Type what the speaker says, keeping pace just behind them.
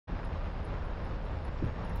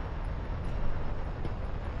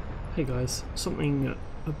Hey guys, something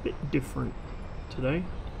a bit different today.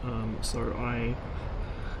 So I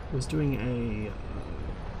was doing a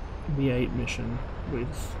V8 mission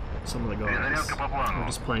with some of the guys. I'm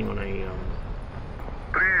just playing on a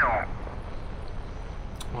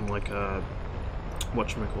like a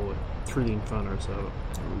whatchamacallit, Through the Inferno server.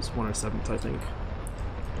 It was 107th, I think,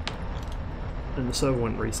 and the server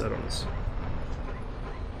went reset on us.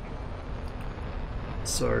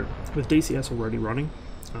 So with DCS already running,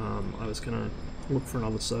 I was going to look for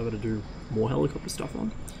another server to do more helicopter stuff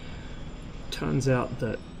on. Turns out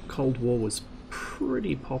that Cold War was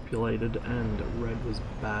pretty populated and Red was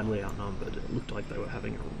badly outnumbered. It looked like they were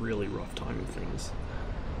having a really rough time of things.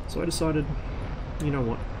 So I decided, you know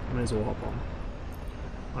what, may as well hop on.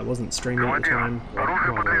 I wasn't streaming at the time, well,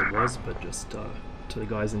 rather I was, but just to the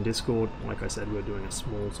guys in Discord, like I said, we were doing a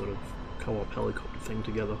small sort of co-op helicopter thing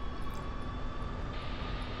together.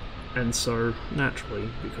 And so, naturally,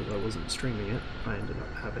 because I wasn't streaming it, I ended up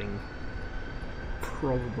having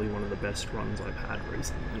probably one of the best runs I've had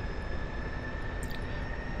recently.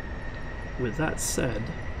 With that said,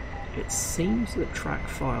 it seems that track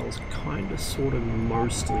files kind of sort of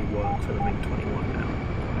mostly work for the MiG-21 now.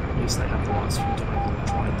 At least they have the last few times I've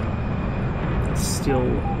tried them. It's still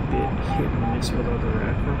a bit hit and miss with other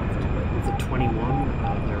aircraft, but with the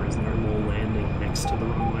 21, there is no more landing next to the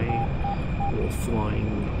runway or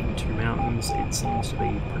flying into mountains. It seems to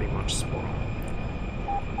be pretty much spot on.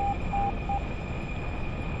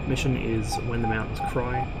 Mission is When the Mountains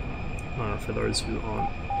Cry. For those who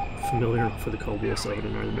aren't familiar enough with the Cold War server to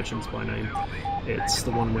know the missions by name, it's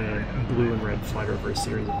the one where blue and red fight over a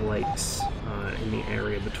series of lakes in the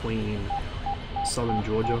area between southern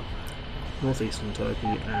Georgia, northeastern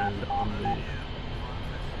Turkey, and Armenia.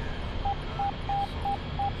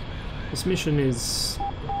 This mission is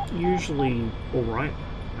usually alright.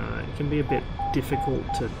 It can be a bit difficult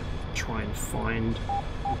to try and find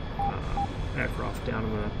aircraft down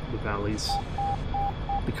in the valleys.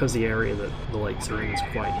 Because the area that the lakes are in is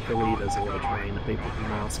quite hilly, there's a lot of terrain that people can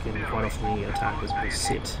mask in. Quite often the attackers will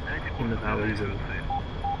sit in the valleys and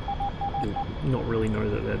you'll not really know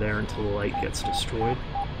that they're there until the lake gets destroyed.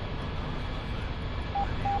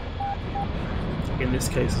 In this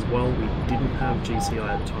case as well, we didn't have GCI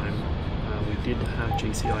at the time. We did have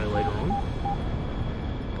GCI later on,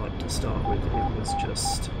 but to start with it was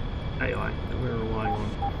just AI that we were relying on.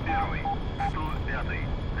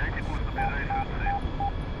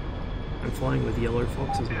 I'm flying with Yellow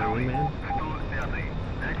Fox as my wingman.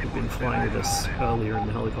 He'd been flying with us earlier in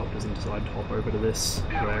the helicopters and decided to hop over to this,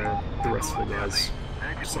 where the rest of the guys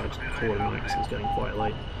decided to call it a night because it was getting quite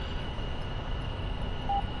late.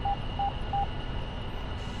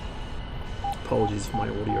 Apologies if my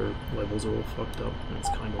audio levels are all fucked up, and it's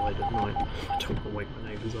kind of late at night. I don't want to wake my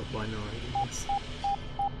neighbours up by night.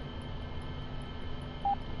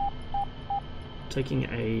 Taking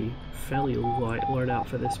a fairly light loadout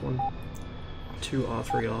for this one. 2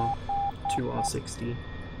 R3R, 2 R60,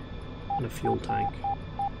 and a fuel tank.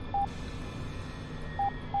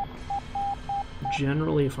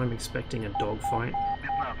 Generally, if I'm expecting a dogfight,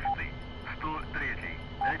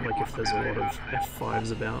 like if there's a lot of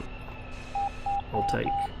F5s about, I'll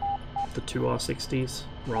take the 2 R60s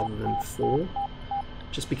rather than 4,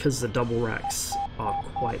 just because the double racks are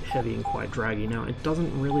quite heavy and quite draggy. Now, it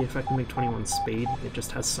doesn't really affect the MiG-21's speed, it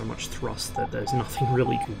just has so much thrust that there's nothing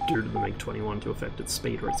really you can do to the MiG-21 to affect its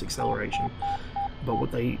speed or its acceleration. But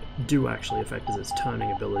what they do actually affect is its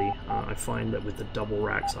turning ability. I find that with the double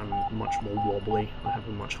racks I'm much more wobbly. I have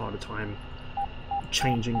a much harder time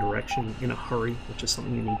changing direction in a hurry, which is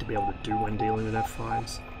something you need to be able to do when dealing with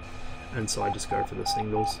F5s. And so I just go for the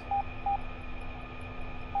singles.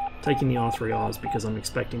 Taking the R3Rs because I'm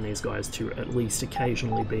expecting these guys to at least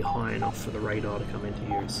occasionally be high enough for the radar to come into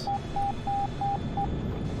use.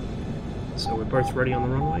 So we're both ready on the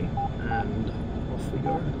runway, and off we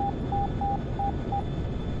go.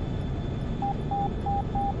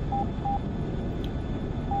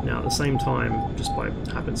 Now at the same time, just by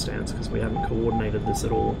happenstance, because we haven't coordinated this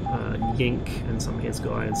at all, Yink and some of his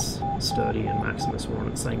guys, Sturdy and Maximus, were on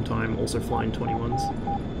at the same time, also flying 21s.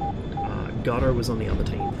 Gatto was on the other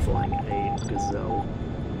team, flying a Gazelle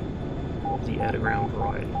of the air-to-ground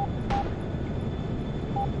variety.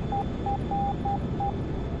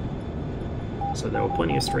 So there were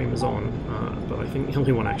plenty of streamers on, but I think the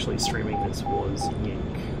only one actually streaming this was Yink.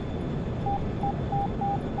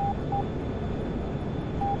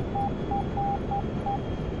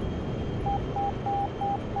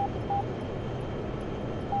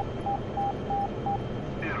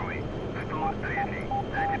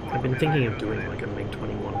 I've been thinking of doing like a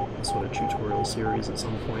MiG-21 sort of tutorial series at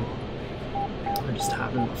some point. I just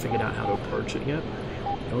haven't figured out how to approach it yet.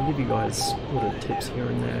 I'll give you guys little tips here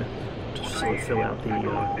and there to sort of fill out the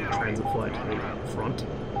transit flight to the front.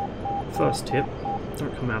 First tip,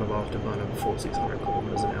 don't come out of afterburner before 600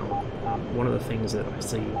 kilometers an hour. One of the things that I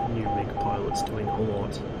see new MiG pilots doing a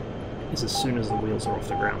lot is as soon as the wheels are off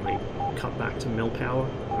the ground, they cut back to mill power.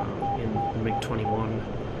 In the MiG-21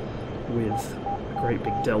 with a great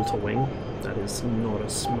big delta wing, that is not a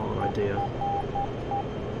smart idea.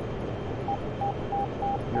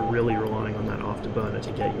 You're really relying on that afterburner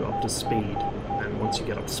to get you up to speed, and once you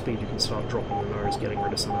get up to speed you can start dropping the nose, getting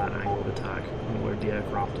rid of some of that angle of attack, and load the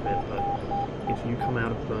aircraft a bit. But if you come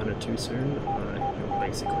out of burner too soon, you're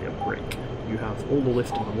basically a brick. You have all the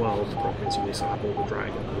lift in the world, the problem is you also have all the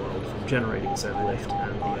drag in the world from generating said lift,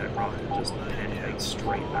 and the aircraft will just pancake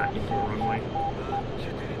straight back into the runway.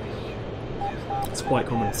 It's quite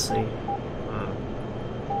common to see.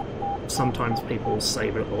 Sometimes people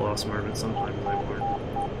save it at the last moment, sometimes they won't.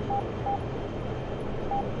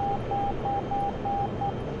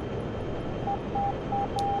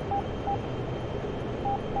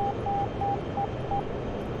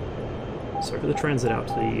 So for the transit out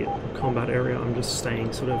to the combat area, I'm just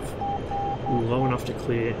staying sort of low enough to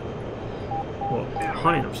clear, well,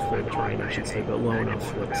 high enough to clear the terrain, I should say, but low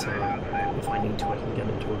enough that if I need to, I can get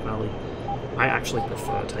into a valley. I actually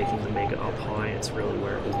prefer taking the MiG up high. It's really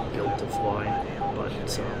where it was built to fly, but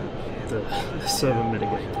the server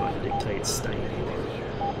metagame kind of dictates staying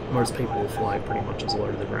low. Most people will fly pretty much as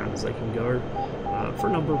low to the ground as they can go, for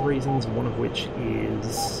a number of reasons, one of which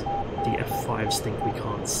is the F5s think we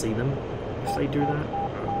can't see them if they do that.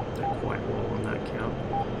 They're quite wrong on that count.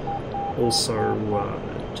 Also,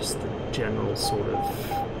 just the general sort of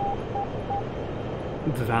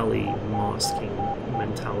valley masking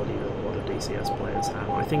mentality that a lot of DCS players have.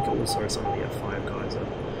 I think also some of the F5 guys are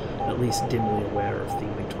at least dimly aware of the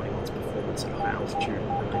MiG-21's performance at high altitude,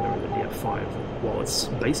 and they know that the F5, while it's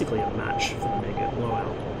basically a match for the MiG at low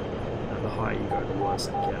alt, the higher you go, the worse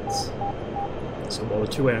it gets. So while the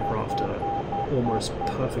two aircraft are almost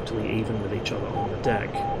perfectly even with each other on the deck,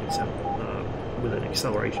 except with an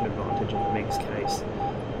acceleration advantage in the MiG's case,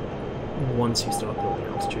 once you start building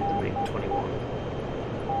altitude, the MiG-21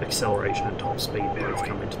 acceleration and top speed both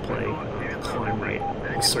come into play. The climb rate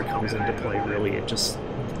also comes into play, really. It just,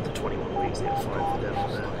 the 21 leaves the F5 for dead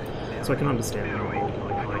on there. So I can understand they're not really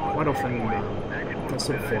going high. Quite often they're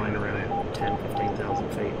sort of flying around 10,000–15,000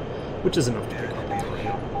 feet, which is enough to pick up on the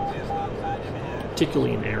radar.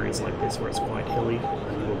 Particularly in areas like this where it's quite hilly, you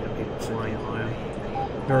will get people flying higher.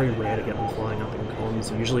 Very rare to get them flying up in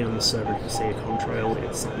comms. Usually on the server if you see a contrail,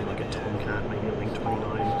 it's something like a Tomcat, maybe a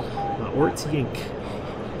MiG-29, or it's Yink.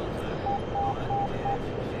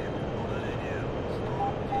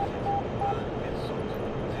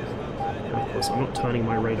 And of course I'm not turning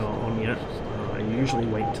my radar on yet. I usually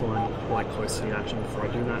wait until I'm quite close to the action before I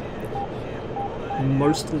do that.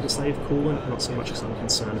 Mostly to save coolant, not so much because I'm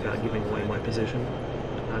concerned about giving away my position.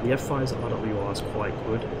 The F5's RWR is quite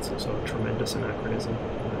good. It's also a tremendous anachronism.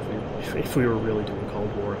 If we were really doing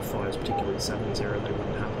Cold War F5s, particularly 7-0, they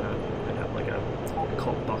wouldn't have that. They'd have like a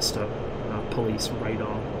cop buster, police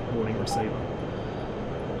radar warning receiver.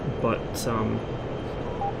 But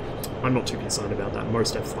I'm not too concerned about that.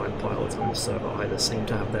 Most F5 pilots on the server either seem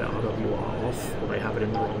to have their RWR off, or they have it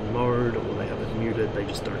in the wrong mode, or they have it muted, they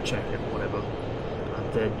just don't check it, whatever.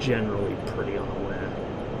 They're generally pretty unaware.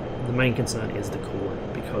 The main concern is the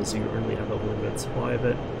coolant, because you only have a limited supply of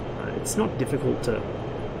it. It's not difficult to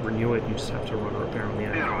renew it, you just have to run a repair on the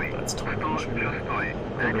aircraft, but it's time consuming. I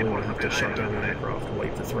don't really want to have to shut down the aircraft,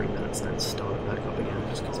 wait for 3 minutes, then start it back up again,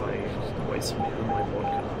 just because I wasted my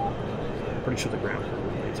vodka. I'm pretty sure the ground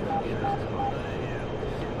crew needs around here now.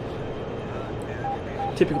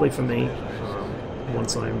 Typically for me,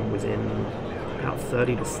 once I'm within about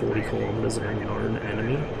 30 to 40 kilometers of a known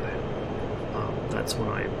enemy, that's when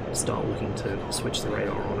I start looking to switch the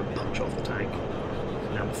radar on and punch off the tank.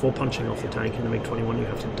 Now before punching off the tank in the MiG-21 you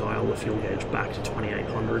have to dial the fuel gauge back to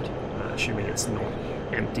 2800, assuming it's not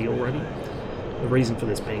empty already. The reason for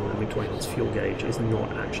this being the MiG-21's fuel gauge is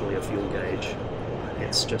not actually a fuel gauge,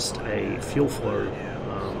 it's just a fuel flow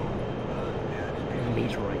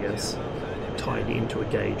meter, I guess, tied into a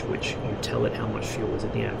gauge which you tell it how much fuel is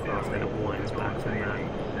in the aircraft, then it winds back from that.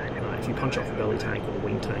 If you punch off a belly tank or a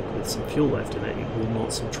wing tank with some fuel left in it, it will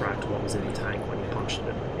not subtract what was in the tank when you punched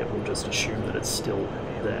it. It will just assume that it's still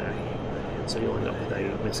there. So you'll end up with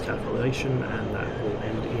a miscalculation, and that will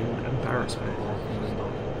end in embarrassment.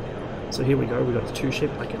 So here we go, we've got the two ship.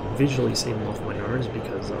 I can visually see them off my nose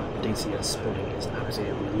because DCS spotting is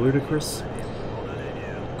absolutely ludicrous.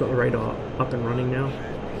 Got the radar up and running now.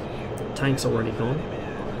 Tank's already gone.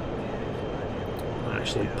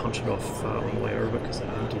 actually punch it off on the way over because they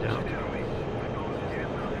emptied out.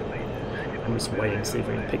 I'm just waiting to see if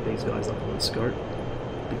I can pick these guys up on the scope,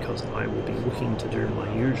 because I will be looking to do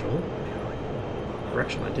my usual.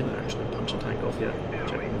 Correction, I didn't actually punch the tank off yet,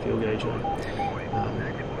 checking the fuel gauge there.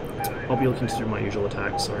 I'll be looking to do my usual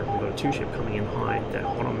attack, so we've got a 2-ship coming in high, they're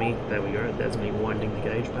hot on me, there we go, there's me winding the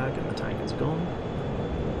gauge back and the tank is gone.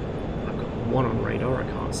 I've got one on radar, I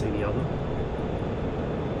can't see the other.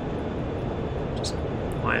 Just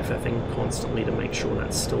IFFing constantly to make sure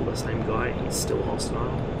that's still the same guy, he's still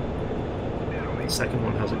hostile. The second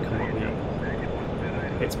one hasn't come up yet.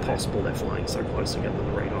 It's possible they're flying so close together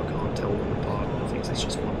the radar can't tell them apart. I think it's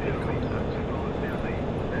just one big contact.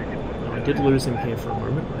 Now, I did lose him here for a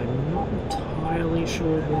moment. I'm not entirely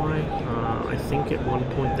sure why. I think at one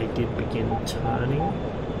point they did begin turning,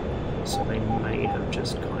 so they may have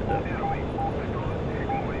just kind of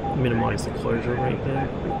minimized the closure rate there.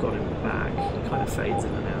 We've got him back. He kind of fades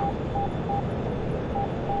in and out.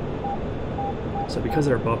 So because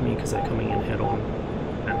they're above me, because they're coming in head on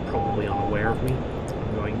and probably unaware of me,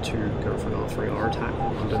 I'm going to go for an R3R attack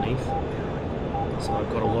from underneath. So I've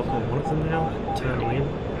got a lock on one of them now, turning in,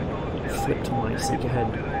 flipped my seek ahead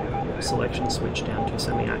selection switch down to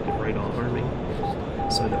semi-active radar homing,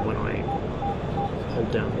 so that when I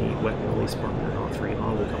hold down the weapon release button, an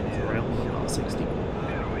R3R will come off the rail on an R60.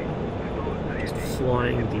 Just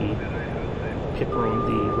flying the pipper on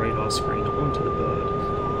the radar screen onto the bird.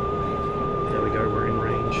 There we go, we're in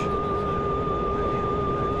range.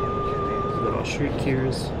 We've got our shoot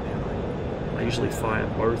cues. I usually fire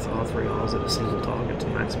both R3Rs at a single target to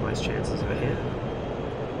maximise chances of a hit.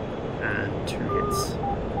 And 2 hits.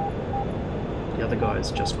 The other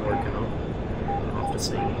guy's just woken up after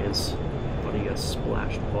seeing his buddy get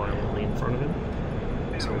splashed violently in front of him.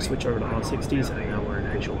 So we'll switch over to R60s and now we're in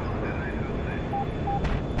visual combat.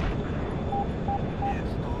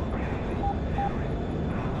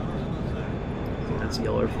 That's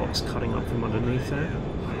Yellow Fox cutting up from underneath there.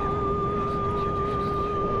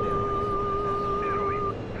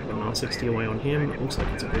 Got an R60 away on him. It looks like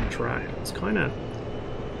it's a good track. It's kind of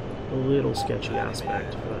a little sketchy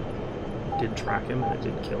aspect, but it did track him and it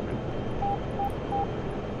did kill him.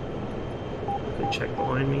 Quickly check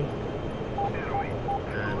behind me.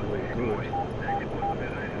 And we're good.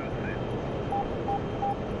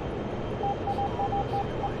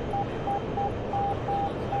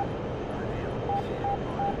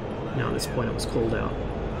 Now at this point it was called out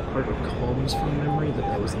over comms from memory that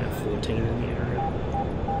there was an F-14 in the area,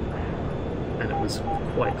 and it was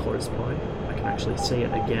quite close by. I can actually see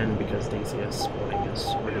it again because DCS spotting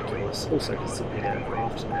is ridiculous, also because it's a big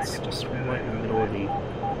aircraft, it's just right in the middle of the,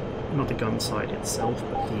 not the gun sight itself,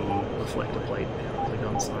 but the reflector plate of the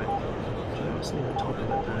gun sight, just near the top of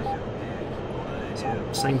it there.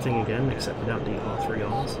 So same thing again, except without the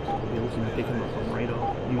R3Rs. I'll be looking to pick him up on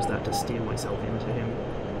radar, use that to steer myself into him,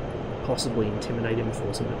 possibly intimidate him,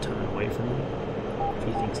 force him to turn away from me if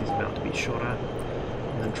he thinks he's about to be shot at,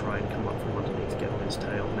 and then try and come up from underneath, get on his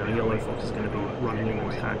tail. Now Yellow Fox is going to be running in an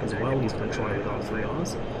attack as well. He's going to try with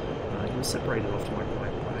R3Rs. He was separated off to my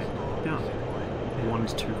right by about 1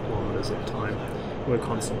 to 2 kilometers at a time. We're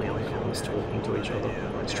constantly on comms talking to each other.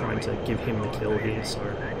 I was trying to give him the kill here, so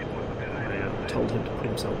I told him to put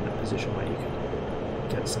himself in a position where he could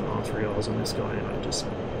get some R3Rs on this guy, and I'd just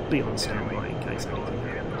be on standby in case anything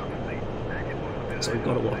happened. So we've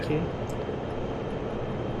got a lock here.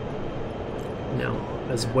 Now,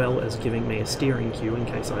 as well as giving me a steering cue in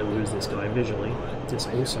case I lose this guy visually, this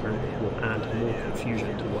also will add more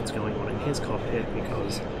confusion to what's going on in his cockpit,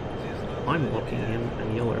 because I'm locking him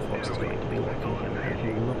and Yellow Fox is going to be locking him, and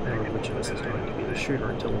he will not know which of us is going to be the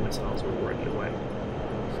shooter until the missiles are already away.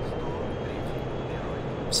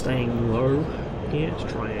 Staying low here to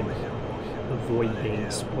try and avoid being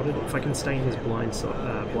spotted. If I can stay in his blind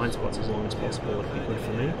spots as long as possible, it'll be good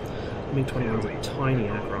for me. MiG-21's a tiny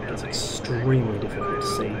aircraft, it's extremely difficult to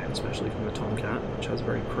see, especially from the Tomcat, which has a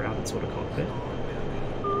very crowded sort of cockpit.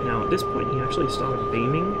 Now at this point he actually started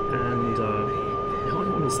beaming, and now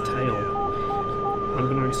I'm on his tail.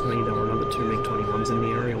 Unbeknownst to me, there were another 2 MiG-21s in the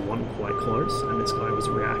area, one quite close, and this guy was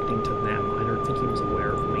reacting to them. I don't think he was aware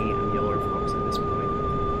of me and Yellow Fox at this point.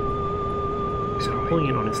 So I'm pulling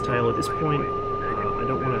in on his tail at this point. I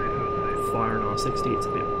don't want to fire an R60, it's a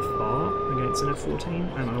bit far against an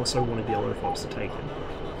F-14, and I also wanted Yellow Fox to take him.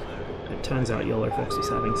 It turns out Yellow Fox was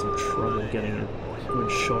having some trouble getting a good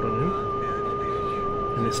shot on him,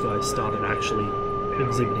 and this guy started actually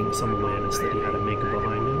exhibiting some awareness that he had a MiG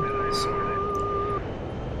behind him, so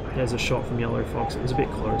there's a shot from Yellow Fox. It was a bit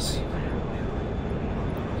close,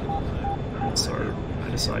 and so I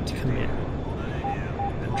decided to commit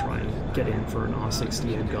and try and get in for an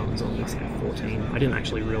R60 or guns on this F-14. I didn't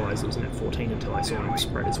actually realise it was an F-14 until I saw him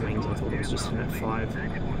spread his wings. I thought it was just an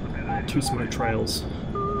F-5. Two smoke trails.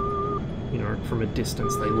 You know, from a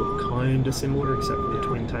distance they look kind of similar except for the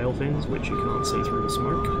twin tail fins, which you can't see through the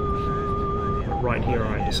smoke. But right here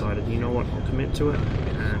I decided, you know what, I'll commit to it,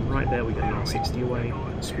 and right there we get an R60 away,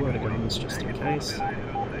 squirt of guns just in case,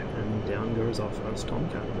 and down goes our first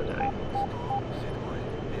Tomcat of the day.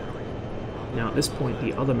 Now at this point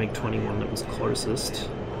the other MiG-21 that was closest,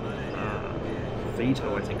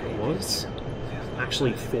 Vito I think it was,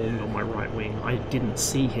 actually formed on my right wing. I didn't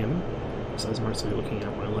see him, so I was mostly looking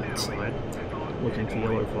at my left side, looking for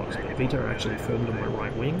Yellow Fox, but Vito actually formed on my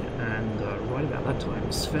right wing, and right about that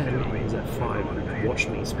time, Sven, in his F5, who watched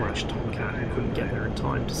me splash Tomcat and couldn't get there in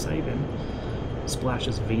time to save him,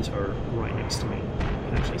 splashes Vito right next to me. You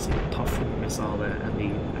can actually see the puff from the missile there, and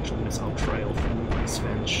the actual missile trail from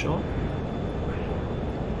Sven's shot.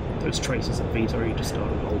 Those traces of Vito, he just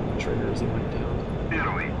started holding the trigger as he went down.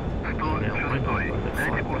 Now I know I'm at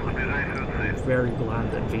 5 behind. I'm very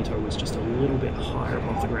glad that Vito was just a little bit higher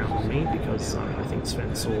above the ground than me, because I think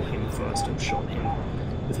Sven saw him first and shot him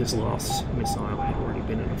with his last missile. Had already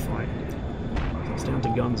been in a fight. So it's down to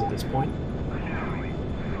guns at this point.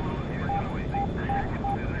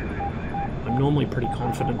 I'm normally pretty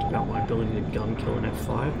confident about my ability to gun kill an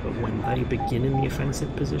F5, but when they begin in the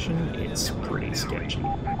offensive position, it's pretty sketchy.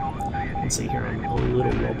 You can see here I'm a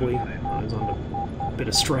little wobbly. I was under a bit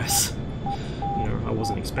of stress. You know, I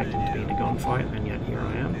wasn't expecting to be in a gunfight, and yet here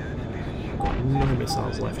I am. I've got no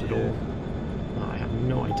missiles left at all. I have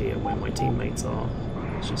no idea where my teammates are.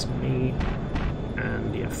 It's just me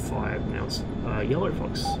and the F5 now. Yellow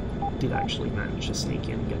Fox did actually manage to sneak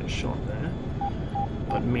in and get a shot there,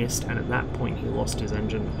 but missed, and at that point he lost his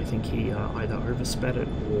engine. I think he either oversped it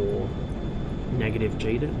or negative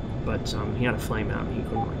G'd it, but he had a flame out and he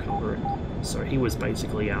couldn't recover it. So he was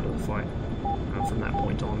basically out of the fight from that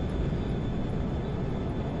point on.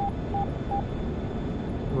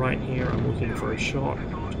 Right here I'm looking for a shot,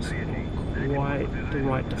 just quite the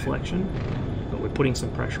right deflection, but we're putting some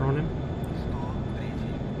pressure on him.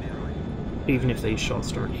 Even if these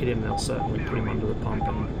shots don't hit him, they'll certainly put him under the pump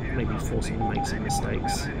and maybe force him to make some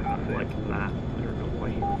mistakes like that. I don't know why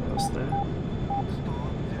he reversed there.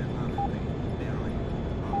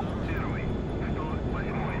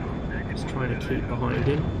 Just trying to keep behind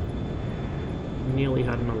him. Nearly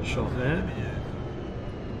had another shot there.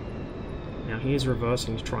 Now he is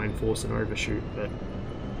reversing to try and force an overshoot, but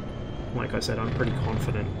like I said, I'm pretty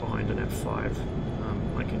confident behind an F5.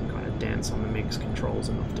 I can kind of dance on the MiG's controls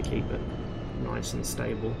enough to keep it nice and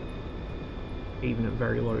stable, even at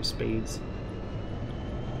very low speeds.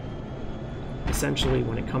 Essentially,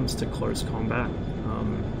 when it comes to close combat,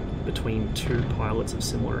 between two pilots of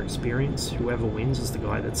similar experience, whoever wins is the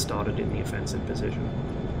guy that started in the offensive position.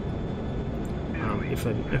 If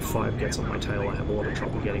an F5 gets on my tail, I have a lot of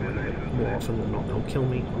trouble getting rid of it. More often than not, they'll kill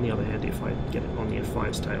me. On the other hand, if I get it on the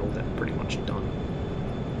F5's tail, they're pretty much done.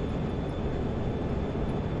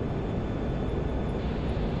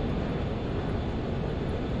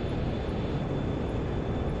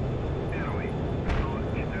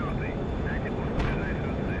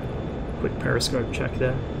 Quick periscope check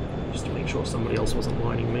there, just to make sure somebody else wasn't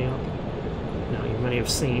lining me up. Now you may have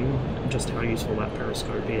seen just how useful that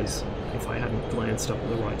periscope is. If I hadn't glanced up at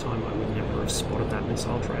the right time, I would never have spotted that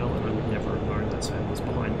missile trail, and I would never have known that Sven was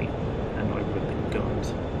behind me, and I would have been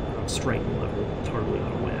gunned straight and level, totally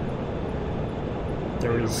unaware.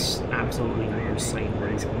 There is absolutely no sane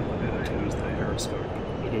reason not to use that periscope.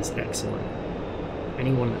 It is excellent.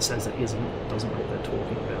 Anyone that says it isn't doesn't know what they're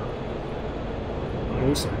talking about. It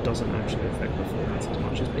also doesn't actually affect performance as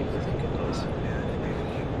much as people think it does.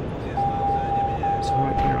 So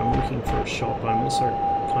right here I'm looking for a shot, but I'm also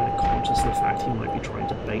kind of conscious of the fact he might be trying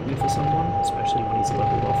to bait me for someone, especially when he's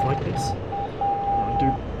leveled off like this. I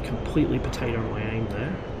do completely potato my aim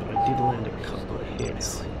there, but I did land a couple of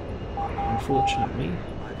hits. Unfortunately,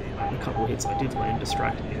 a couple of hits I did land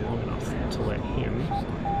distracted me long enough to let him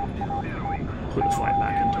put the fight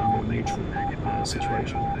back into a more neutral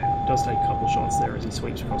situation. It does take a couple of shots there as he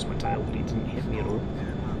sweeps across my tail, but he didn't hit me at all.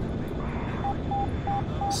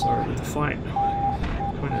 So with the fight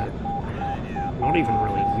kind of not even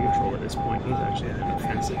really neutral at this point, he's actually in an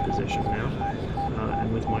offensive position now,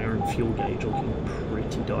 and with my own fuel gauge looking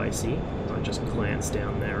pretty dicey, I just glanced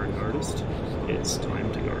down there and noticed it's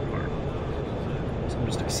time to go home. So I'm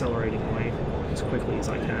just accelerating away as quickly as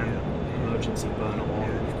I can. Emergency burner on,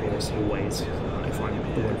 of course, always. If I'm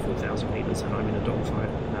below 4,000 meters and I'm in a dogfight,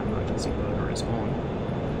 that emergency burner is on.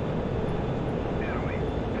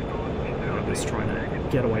 just trying to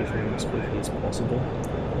get away from him as quickly as possible.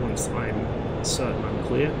 Once I'm certain I'm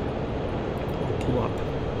clear, I'll pull up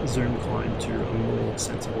zoom climb to a more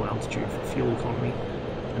sensible altitude for fuel economy,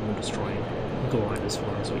 and we'll just try and glide as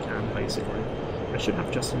far as we can, basically. I should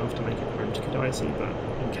have just enough to make it home to Kutaisi, but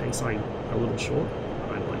in case I'm a little short,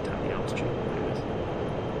 I'd like to have the altitude to play with.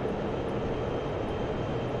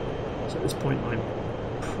 So at this point I'm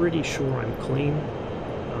pretty sure I'm clean.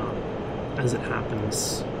 As it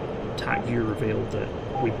happens, TacView revealed that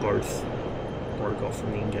we both broke off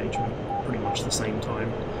from the engagement pretty much the same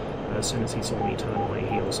time. As soon as he saw me turn away,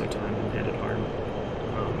 he also turned and headed home.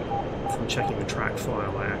 From checking the track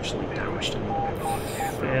file, I actually damaged him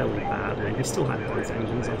fairly badly. He still had both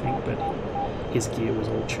engines, I think, but his gear was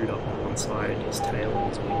all chewed up on one side, his tail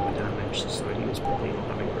was being damaged, so he was probably not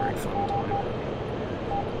having a very fun time.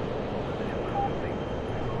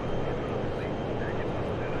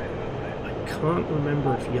 I can't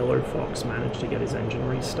remember if Yellow Fox managed to get his engine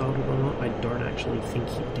restarted or not. I don't actually think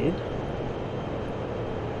he did.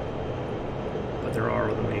 But there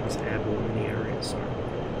are other MiGs airborne in the area, so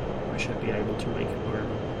I should be able to make it home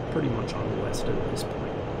pretty much unmolested at this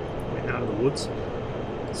point. We're out of the woods,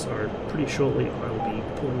 so pretty shortly I will be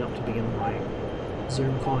pulling up to begin my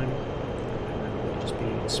zoom climb, and then we'll just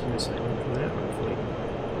be smooth sailing from there, hopefully.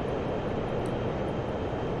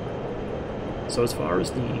 So as far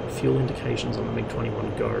as the fuel indications on the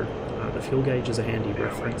MiG-21 go, the fuel gauge is a handy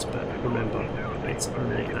reference, but remember, it's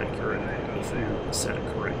only accurate if you set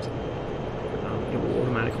it correct. It will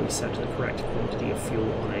automatically set the correct quantity of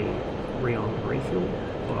fuel on a rearm and refuel,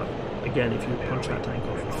 but again, if you punch that tank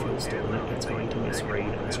off with fuel still in it, it's going to misread,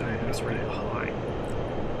 and it's going to misread high.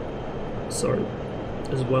 So,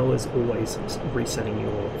 as well as always resetting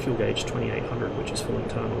your fuel gauge 2800, which is full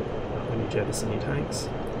internal when you jettison your tanks,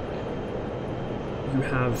 you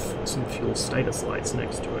have some fuel status lights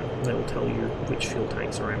next to it. They will tell you which fuel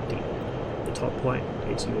tanks are empty. The top light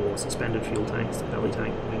is your suspended fuel tanks, the belly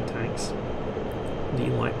tank, wing tanks. The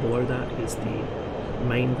light below that is the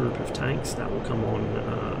main group of tanks that will come on,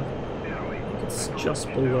 I think it's just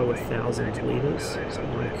below 1,000 litres,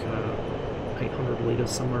 something like 800 litres,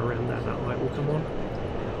 somewhere around that light will come on.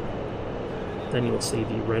 Then you'll see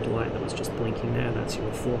the red light that was just blinking there, that's your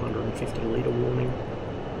 450 litre warning.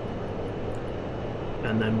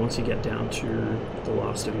 And then once you get down to the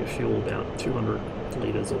last of your fuel, about 200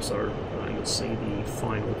 litres or so, you'll see the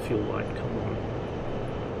final fuel light come on.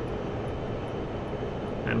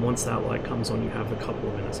 And once that light comes on, you have a couple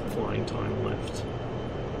of minutes of flying time left.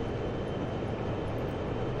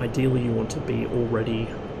 Ideally, you want to be already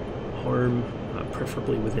home,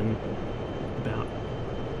 preferably within about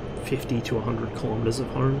 50 to 100 kilometers of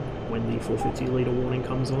home when the 450 litre warning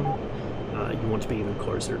comes on. You want to be even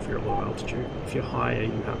closer if you're at low altitude. If you're higher,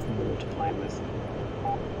 you have more to play with.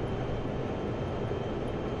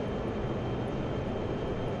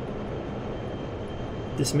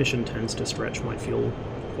 This mission tends to stretch my fuel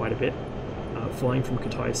quite a bit. Flying from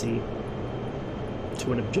Kutaisi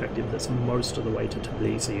to an objective that's most of the way to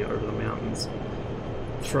Tbilisi over the mountains,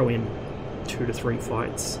 throw in 2 to 3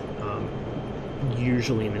 fights.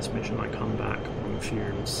 Usually in this mission I come back on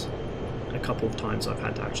fumes. A couple of times I've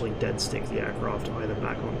had to actually dead stick the aircraft either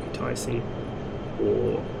back on Kutaisi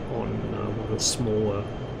or on one of the smaller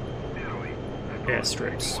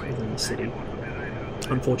airstrips within the city.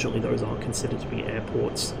 Unfortunately, those aren't considered to be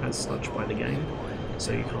airports as such by the game,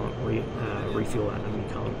 so you can't refuel at them,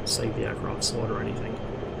 you can't save the aircraft slot or anything.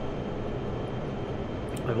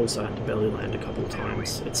 I've also had to belly land a couple of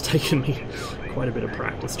times. It's taken me quite a bit of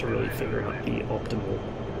practice to really figure out the optimal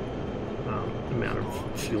amount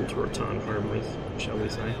of fuel to return home with, shall we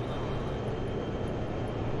say.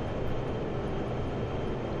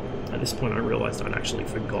 At this point I realised I'd actually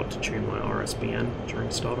forgot to tune my RSBN during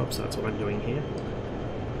startup, so that's what I'm doing here.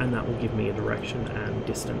 And that will give me a direction and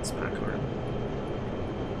distance back home.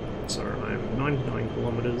 So I'm 99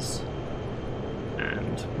 kilometers,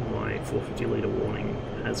 and my 450 litre warning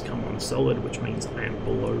has come on solid, which means I am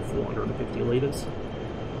below 450 litres.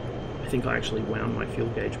 I think I actually wound my fuel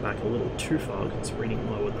gauge back a little too far, because it's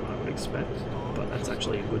reading lower than I would expect, but that's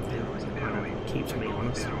actually a good thing. It keeps me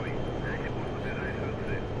honest.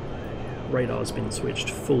 Radar's been switched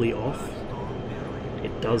fully off.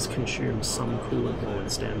 It does consume some coolant while in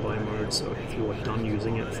standby mode, so if you are done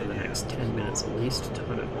using it for the next 10 minutes at least,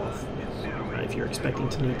 turn it off. If you're expecting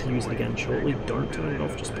to need to use it again shortly, don't turn it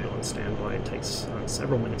off, just put it on standby. It takes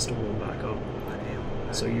several minutes to warm back up.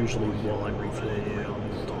 So usually while I'm refueling the radar,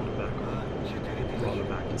 I'll turn it back on, rather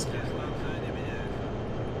back disconnect.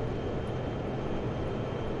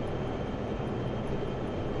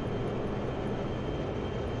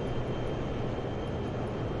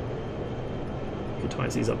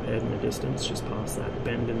 Kataisi's up ahead in the distance, just past that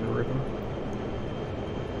bend in the river.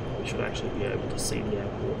 We should actually be able to see the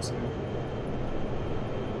airport soon.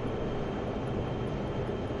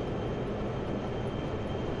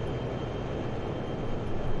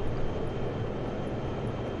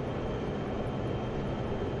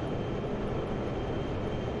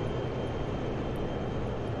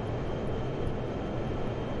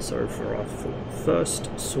 So for our first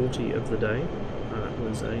sortie of the day, it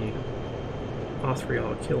was a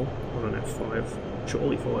R3R kill on an F5,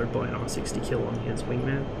 shortly followed by an R60 kill on his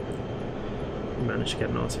wingman. We managed to get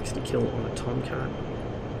an R60 kill on a Tomcat,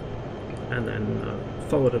 and then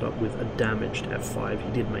followed it up with a damaged F5.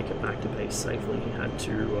 He did make it back to base safely. He had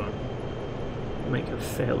to make a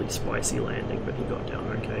fairly spicy landing, but he got down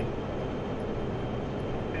okay.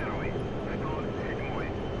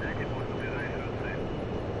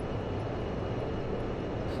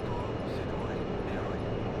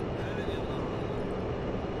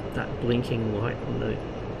 That blinking light on the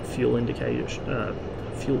fuel indication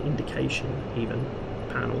even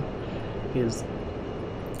panel is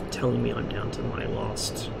telling me I'm down to my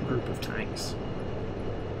last group of tanks.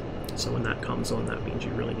 So when that comes on, that means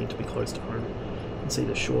you really need to be close to home. You can see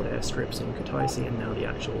the short airstrips in Kataisi and now the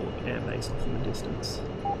actual airbase off in the distance.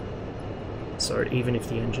 So even if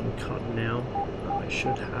the engine cut now, I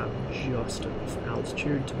should have just enough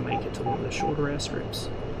altitude to make it to one of the shorter airstrips.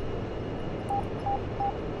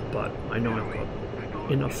 But I know I've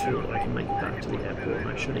got enough fuel that I can make it back to the airport, and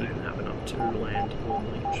I should even have enough to land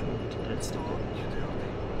normally. I shouldn't need to dead stick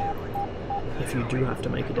it. If you do have to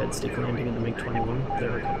make a dead stick landing in the MiG-21,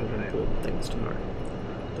 there are a couple of important things to know.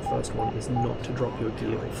 The first one is not to drop your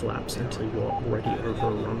gear or flaps until you're already over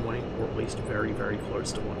a runway, or at least very, very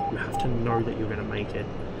close to one. You have to know that you're going to make it.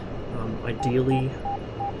 Ideally,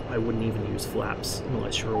 I wouldn't even use flaps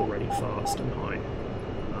unless you're already fast and high.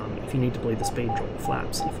 If you need to bleed the speed, drop the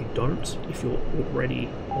flaps. If you don't, if you're already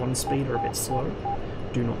on speed or a bit slow,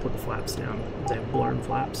 do not put the flaps down. They're blown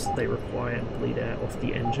flaps. They require bleed air off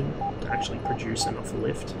the engine to actually produce enough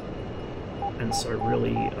lift. And so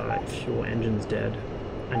really, if your engine's dead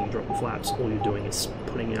and you drop the flaps, all you're doing is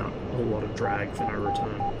putting out a lot of drag for no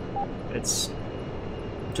return. It's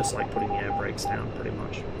just like putting the air brakes down, pretty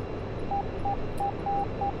much.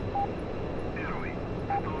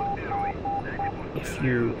 If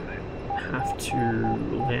you have to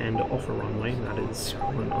land off a runway, that is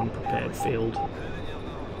on an unprepared field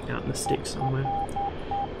out in the sticks somewhere,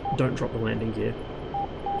 don't drop the landing gear.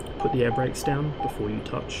 Put the air brakes down before you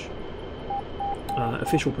touch.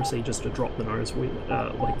 Official procedures to drop the nose wheel,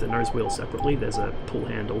 like the nose wheel separately. There's a pull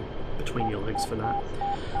handle between your legs for that.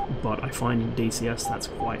 But I find in DCS that's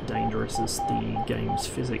quite dangerous, as the game's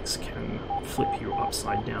physics can flip you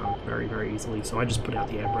upside down very, very easily. So I just put out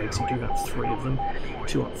the air brakes. You do have 3 of them,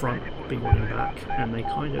 2 up front, big one in back, and they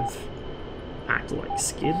kind of act like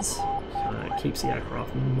skids. It keeps the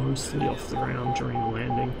aircraft mostly off the ground during the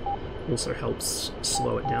landing, also helps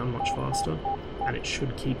slow it down much faster, and it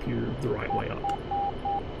should keep you the right way up,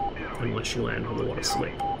 unless you land with a lot of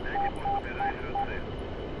slip.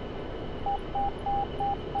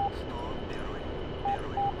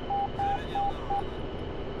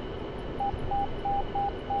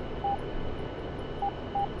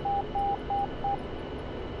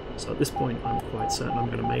 So at this point I'm quite certain I'm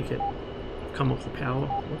going to make it. I've come off the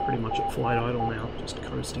power, we're pretty much at flight idle now, just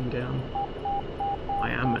coasting down.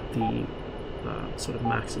 I am at the sort of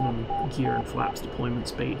maximum gear and flaps deployment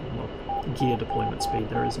speed. Well, gear deployment speed,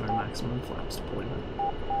 there is no maximum flaps deployment.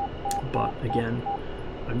 But again,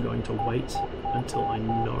 I'm going to wait until I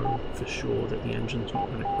know for sure that the engine's not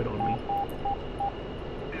going to quit on me.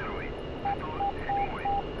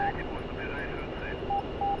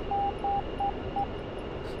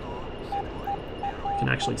 You can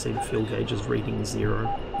actually see the fuel gauges reading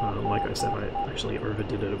 0. Like I said, I actually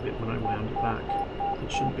overdid it a bit when I wound it back.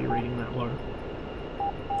 It shouldn't be reading that low.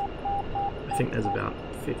 I think there's about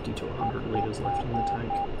 50 to 100 litres left in the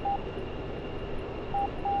tank.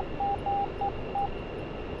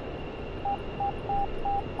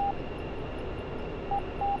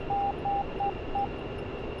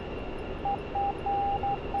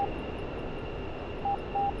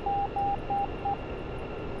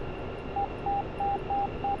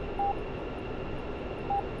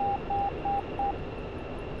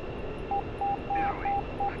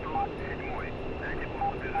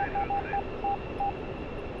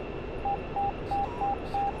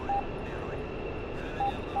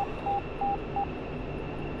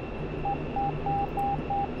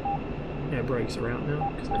 Air brakes are out now,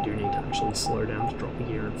 because I do need to actually slow down to drop the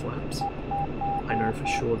gear and flaps. I know for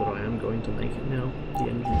sure that I am going to make it now. The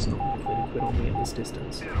engine's not likely to quit on me at this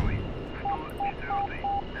distance.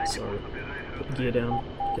 So put the gear down,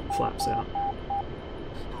 get the flaps out,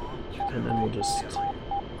 and then we'll just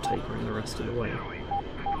taper in the rest of the way.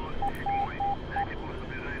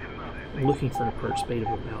 I'm looking for an approach speed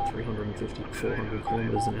of about 350 to 400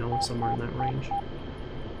 kilometers an hour, somewhere in that range.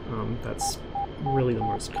 That's really the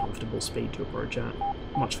most comfortable speed to approach at.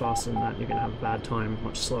 Much faster than that, you're going to have a bad time.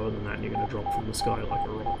 Much slower than that, you're going to drop from the sky like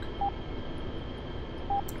a rock.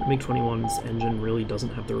 The MiG-21's engine really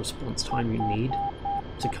doesn't have the response time you need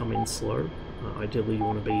to come in slow. Ideally, you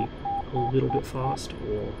want to be a little bit fast,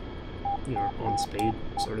 or, you know, on speed,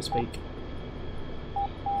 so to speak.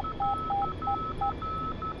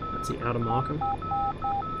 That's the outer marker.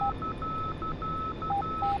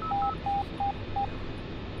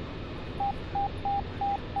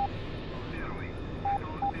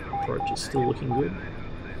 Approach is still looking good.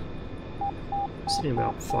 Sitting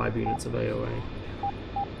about 5 units of AOA.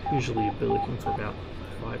 Usually you'll be looking for about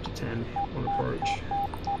 5 to 10 on approach.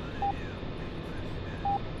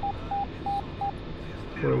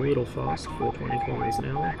 We're a little fast, 420 kilometers an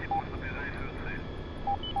hour.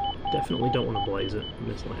 Definitely don't want to blaze it in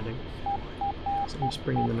this landing. So I'm just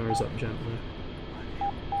bringing the nose up gently.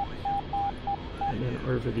 And then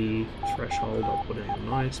over the threshold I'll put in a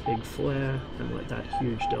nice big flare and let that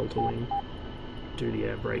huge delta wing do the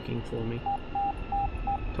air braking for me.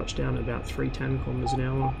 Touchdown at about 310 kilometers an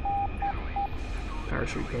hour.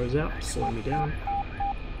 Parachute goes out to slow me down.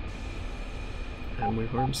 And we're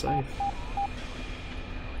home safe.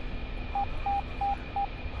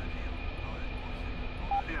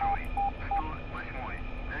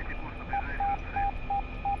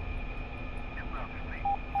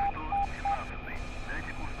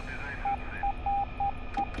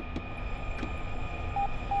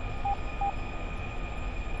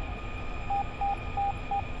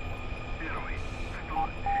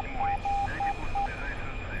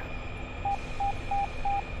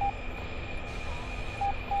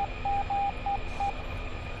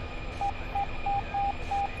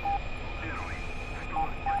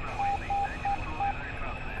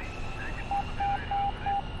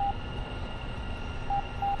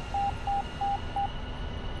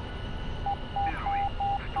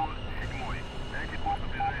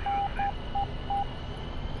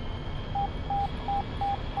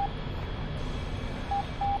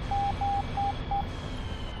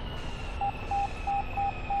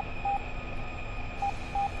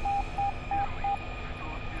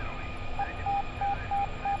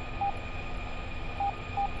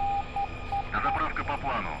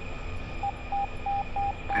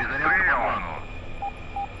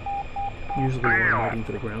 Usually when I'm waiting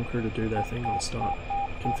for the ground crew to do their thing, I'll start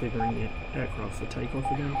configuring the aircraft for takeoff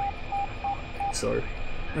again. So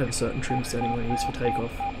I have a certain trim setting I use for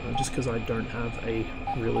takeoff, just because I don't have a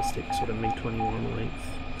realistic sort of MiG-21 length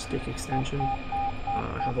stick extension.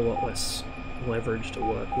 I have a lot less leverage to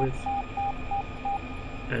work with,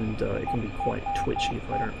 and it can be quite twitchy if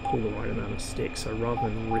I don't pull the right amount of stick, so rather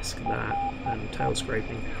than risk that and tail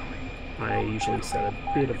scraping, I usually set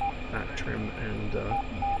a bit of back trim and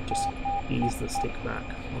just ease the stick back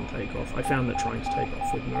on takeoff. I found that trying to take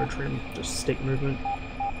off with no trim, just stick movement,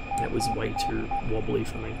 it was way too wobbly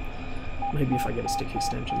for me. Maybe if I get a stick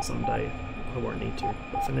extension someday, I won't need to,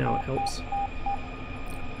 but for now it helps.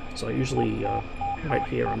 So I usually, right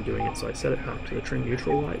here I'm doing it, so I set it back to the trim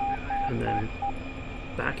neutral light, and then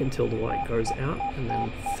back until the light goes out, and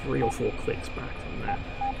then 3 or 4 clicks back from there.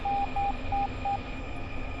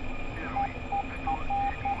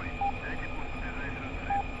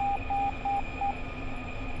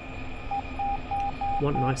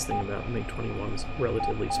 One nice thing about MiG-21's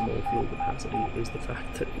relatively small fuel capacity is the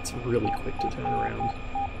fact that it's really quick to turn around.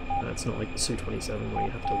 It's not like the Su-27 where you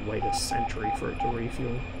have to wait a century for it to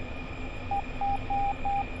refuel.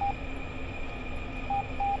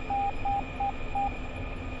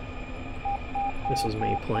 This was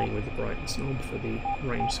me playing with the brightness knob for the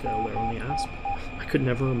range scale there on the ASP. I could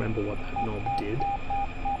never remember what that knob did,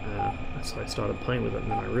 so I started playing with it,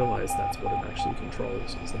 and then I realized that's what it actually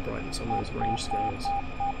controls, is the brightness on those range scales.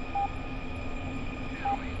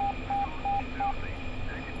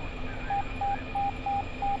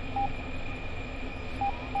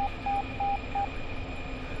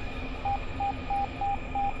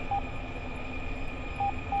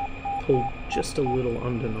 Pulled just a little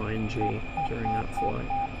under 9G during that flight.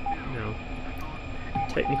 Now,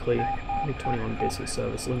 technically, MiG-21 basic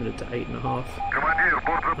service limited to 8.5.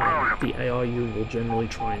 The ARU will generally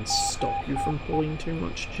try and stop you from pulling too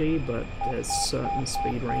much G, but there's certain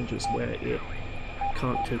speed ranges where it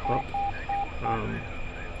can't keep up.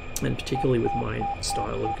 And particularly with my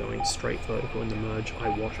style of going straight vertical in the merge, I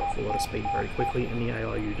wash off a lot of speed very quickly, and the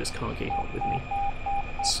ARU just can't keep up with me.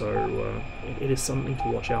 So it is something to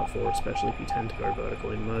watch out for, especially if you tend to go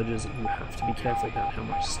vertical in merges. You have to be careful about how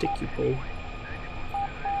much stick you pull,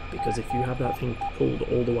 because if you have that thing pulled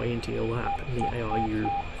all the way into your lap and the ARU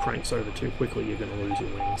cranks over too quickly, you're going to lose your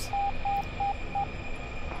wings.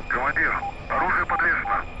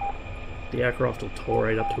 The aircraft will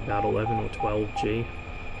tolerate up to about 11 or 12 G,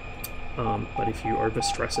 but if you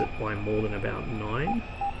overstress it by more than about 9,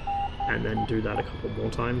 and then do that a couple more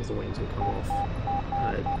times, the wings will come off.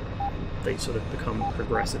 They sort of become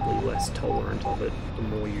progressively less tolerant of it the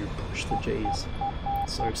more you push the Gs.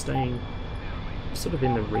 So staying sort of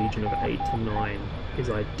in the region of 8 to 9 is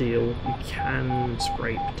ideal. You can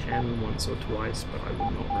scrape 10 once or twice, but I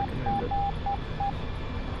would not recommend it.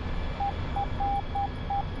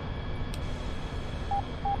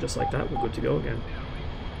 Just like that, we're good to go again.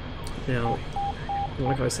 Now,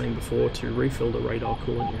 like I was saying before, to refill the radar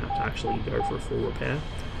coolant you have to actually go for a full repair.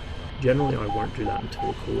 Generally I won't do that until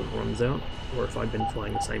the coolant runs out, or if I've been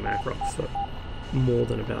flying the same aircraft for more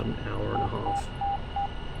than about an hour and a half,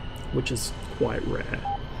 which is quite rare.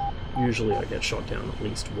 Usually I get shot down at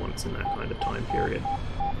least once in that kind of time period.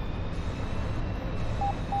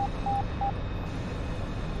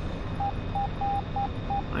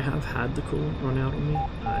 I have had the coolant run out on me.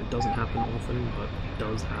 It doesn't happen often, but it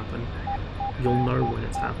does happen. You'll know when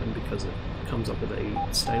it's happened because it comes up with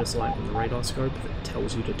a status light on the radar scope that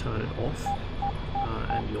tells you to turn it off,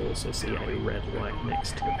 and you'll also see a red light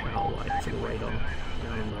next to the power light for the radar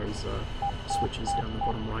down on those switches down the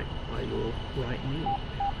bottom right by your right knee.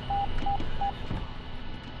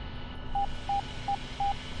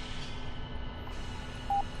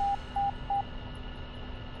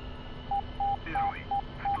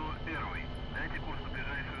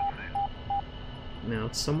 Now,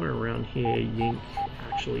 somewhere around here, Yink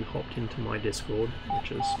actually hopped into my Discord,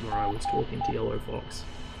 which is where I was talking to Yellow Fox.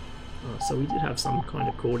 So we did have some kind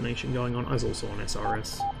of coordination going on. I was also on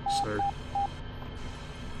SRS, so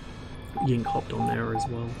Yink hopped on there as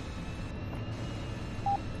well.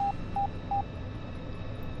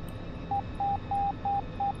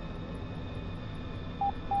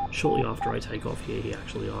 Shortly after I take off here, he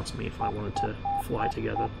actually asked me if I wanted to fly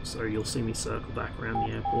together, so you'll see me circle back around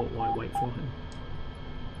the airport while I wait for him.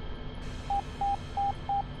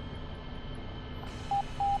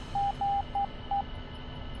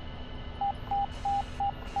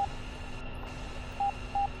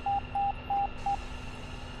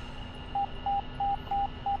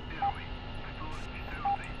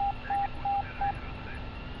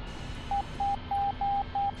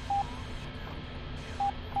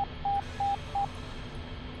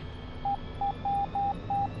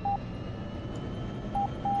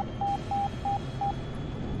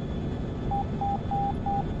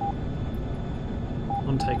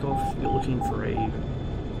 On takeoff, you're looking for a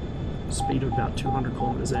speed of about 200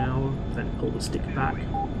 kilometers an hour, then pull the stick back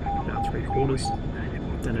about 3/4,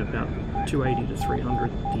 then at about 280 to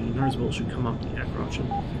 300 the nose wheel should come up, the aircraft should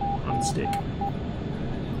unstick.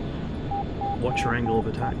 Watch your angle of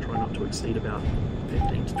attack, try not to exceed about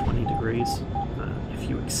 15 to 20 degrees. If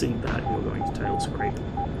you exceed that, you're going to tail scrape.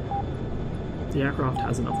 The aircraft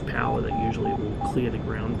has enough power that usually it will clear the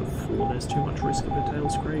ground before there's too much risk of a tail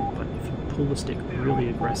scrape, but if you pull the stick really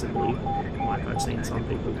aggressively, like I've seen some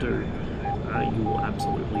people do, you will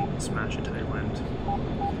absolutely smash a tail end.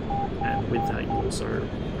 And with that you also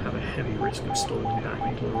have a heavy risk of stalling back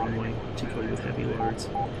into the runway, particularly with heavy loads.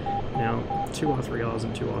 Now, 2 R3Rs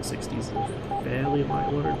and 2 R60s are fairly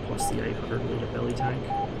light load, plus the 800 litre belly tank.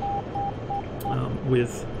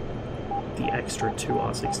 With the extra 2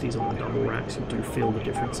 R60s on the double racks, you do feel the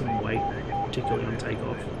difference in weight, particularly on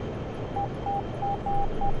takeoff.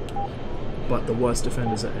 But the worst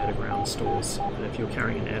defenders are air-to-ground stores, and if you're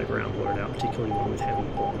carrying an air-to-ground loadout, particularly one with heavy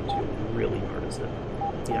bombs, you'll really notice it.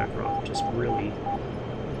 The aircraft just really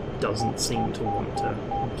doesn't seem to want to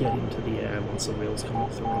get into the air once the wheels come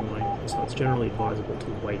off the runway, so it's generally advisable to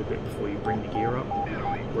wait a bit before you bring the gear up,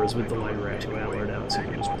 whereas with the lighter air-to-air loadouts, you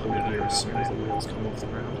can just pull the gear as soon as the wheels come off the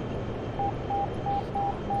ground.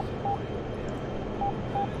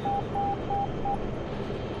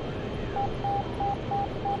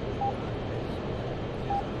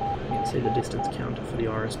 See the distance counter for the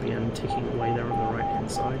RSBN ticking away there on the right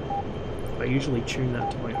hand side. I usually tune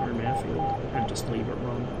that to my home airfield and just leave it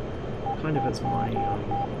run, kind of as my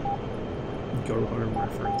go home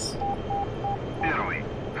reference.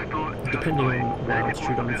 Depending on what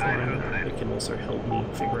altitude I'm flying, it can also help me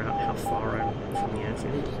figure out how far I'm from the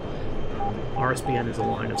airfield. RSBN is a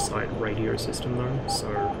line of sight radio system though, so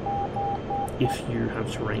if you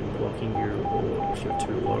have terrain blocking you, or if you're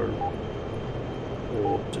too low,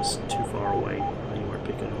 or just too far away, you won't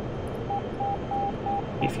pick it up.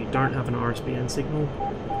 if you don't have an RSBN signal,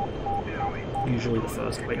 usually the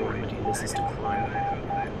first way to remedy this is to climb.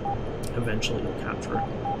 Eventually you'll capture it.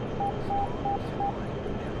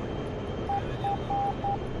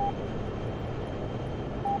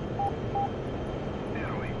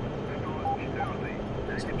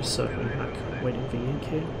 So I'm just circling back, waiting for Yank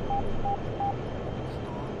here.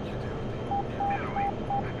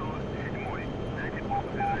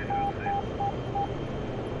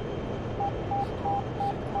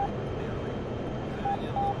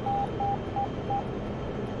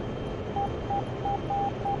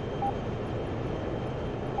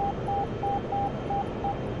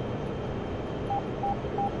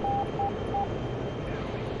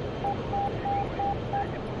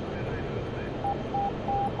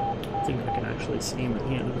 I think I can actually see him at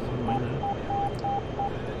the end of the runway now.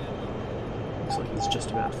 Looks like he's just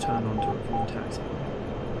about to turn onto it from the taxi.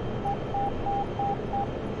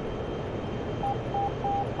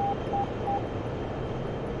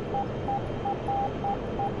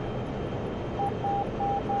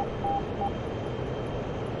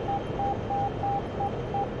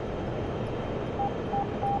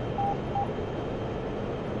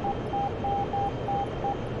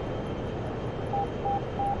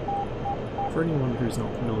 For anyone who's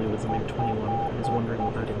not familiar with the MiG-21 and is wondering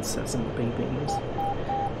what that incessant beeping is,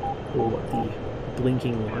 or what the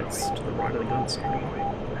blinking lights to the right of the gun screen,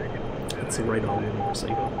 it's the radar warning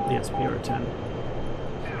receiver, the SPO-10.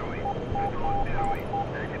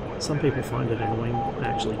 Some people find it annoying, I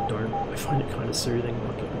actually don't. I find it kind of soothing,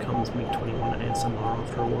 like it becomes MiG-21 ASMR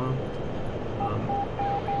after a while.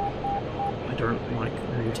 I don't like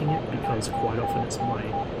muting it because quite often it's my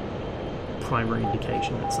primary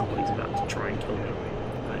indication that somebody's about to try and kill me.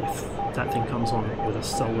 If that thing comes on with a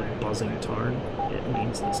solid buzzing tone, it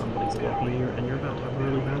means that somebody's locking you and you're about to have a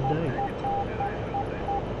really bad day.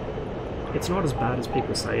 It's not as bad as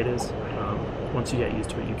people say it is. Once you get used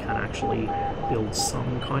to it, you can actually build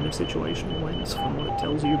some kind of situational awareness from what it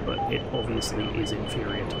tells you, but it obviously is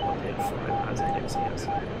inferior to what the F5 has in DCS.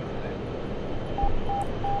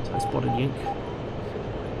 So I spotted Yink.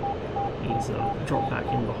 He's dropped back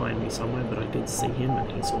in behind me somewhere, but I did see him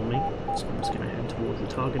and he saw me, so I'm just going to head towards the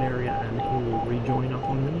target area and he will rejoin up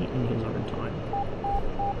on me in his own time.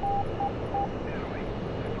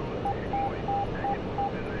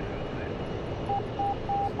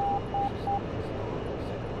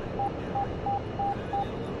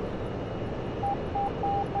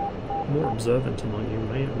 More observant among you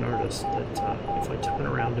may have noticed that if I turn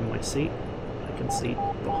around in my seat, I can see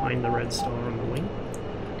behind the red star on the wing.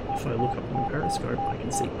 If I look up in the periscope, I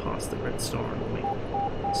can see past the red star on the wing.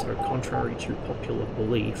 So contrary to popular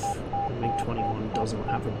belief, the MiG-21 does not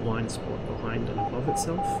have a blind spot behind and above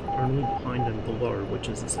itself, only behind and below, which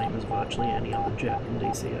is the same as virtually any other jet in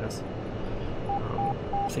DCS.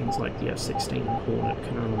 Things like the F-16 and Hornet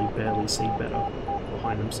can only barely see better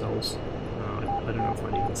behind themselves. I don't know if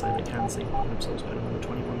I'd even say they can see behind themselves better than the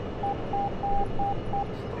 21.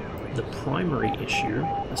 The primary issue,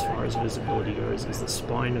 as far as visibility goes, is the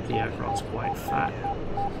spine of the aircraft's quite fat,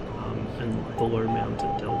 and the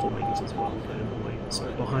low-mounted delta wings as well get in the way. So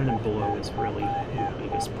behind and below is really the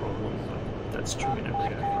biggest problem, but that's true in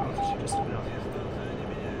every aircraft, just about.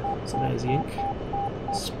 So there's Yink,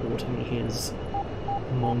 sporting his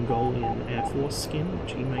Mongolian Air Force skin,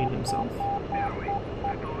 which he made himself.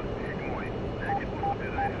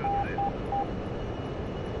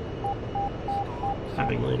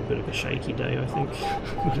 Having a little bit of a shaky day, I think.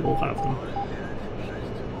 We all have them.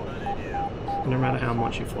 No matter how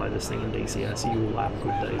much you fly this thing in DCS, you will have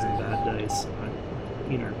good days and bad days. I,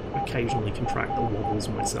 occasionally contract the wobbles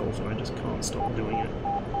myself and I just can't stop doing it.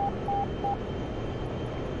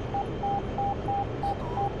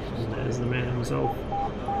 And there's the man himself.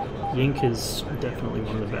 Yink is definitely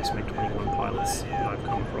one of the best MiG-21 pilots that I've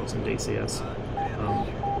come across in DCS.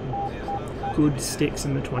 Good sticks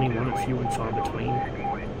in the 21 are few and far between,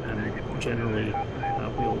 and generally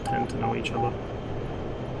we all tend to know each other.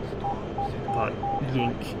 But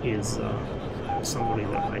Yink is somebody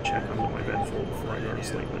that I check under my bed for before I go to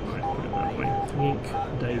sleep at night, put it that way.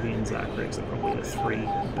 Yink, Davey and Zachrix are probably the three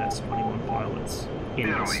best 21 pilots in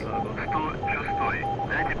the server.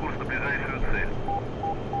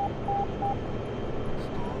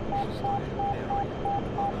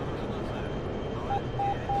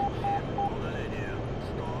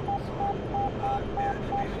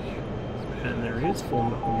 And there he is,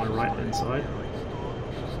 formed up on my right hand side.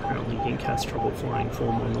 Apparently Yink has trouble flying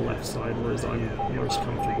form on the left side, whereas I'm most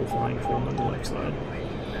comfortable flying form on the left side.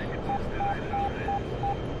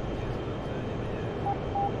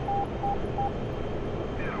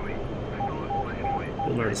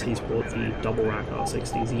 You'll notice he's bought the double rack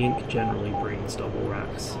R60s. The Ink generally brings double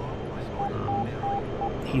racks.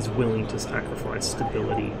 He's willing to sacrifice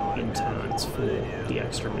stability in turns for the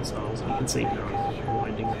extra missiles. You can see now I'm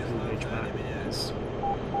winding the gauge back because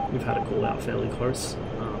we've had it called out fairly close.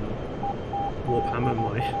 Warhammer,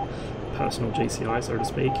 my personal GCI, so to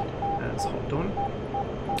speak, has hopped on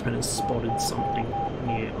and has spotted something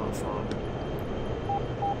near our farm.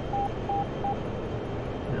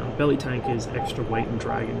 Now, belly tank is extra weight and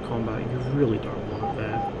drag in combat. You really don't want it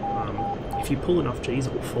there. If you pull enough Gs,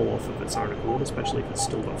 it will fall off of its own accord, especially if it's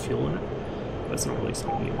still got fuel in it. That's not really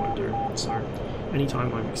something you want to do. So,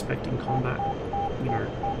 anytime I'm expecting combat, you know,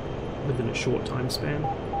 within a short time span,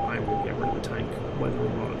 I will get rid of the tank, whether or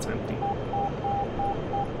not it's empty.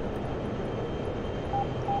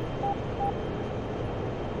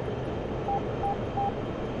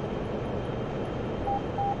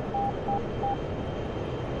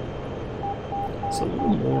 So a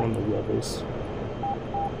little more on the wobbles.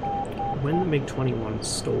 When the MiG-21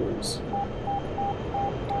 stalls,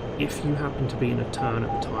 if you happen to be in a turn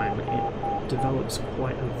at the time, it develops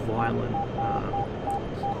quite a violent,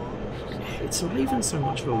 it's not even so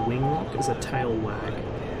much of a wing rock as a tail wag.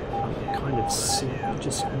 It kind of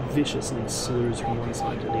just viciously slews from one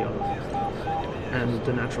side to the other. And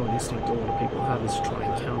the natural instinct a lot of people have is to try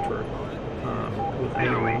and counter it with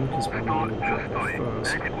ailing, because when you drop off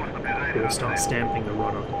first, or start stamping the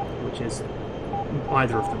rudder, which is,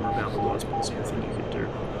 either of them are about the worst possible thing you could do.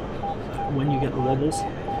 When you get the wobbles,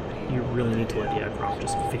 you really need to let the aircraft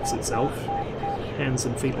just fix itself. Hands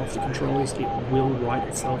and feet off the controls, it will right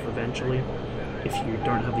itself eventually. If you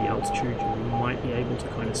don't have the altitude, you might be able to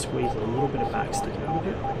kind of squeeze a little bit of backstick out of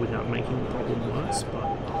it without making the problem worse, but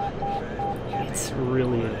it's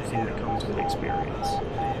really a thing that comes with experience.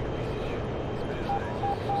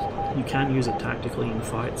 You can use it tactically in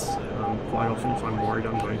fights. Quite often if I'm worried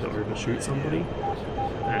I'm going to overshoot somebody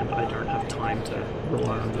and I don't have time to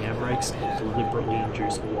rely on the air brakes, I'll deliberately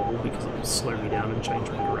induce a wobble because it will slow me down and change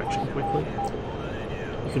my direction quickly.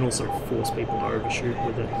 You can also force people to overshoot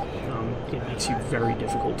with it. It makes you very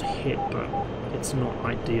difficult to hit, but it's not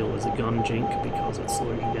ideal as a gun jink because it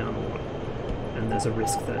slows you down a lot. And there's a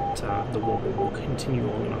risk that the wobble will continue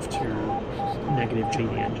long enough to negative G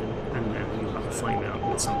the engine, and then you'll have a flame out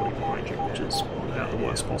with somebody behind you, which is about the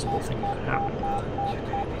worst possible thing that could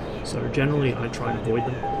happen. So generally I try and avoid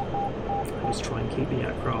them. I just try and keep the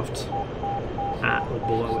aircraft at or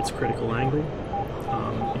below its critical angle.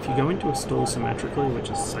 If you go into a stall symmetrically, which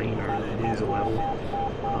is, say, you know, the wings are level,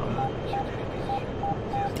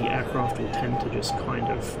 the aircraft will tend to just kind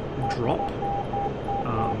of drop.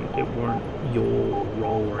 It won't yaw or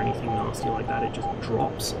roll or anything nasty like that, it just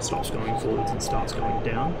drops, stops going forwards and starts going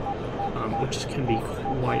down, which can be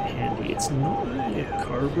quite handy. It's not really a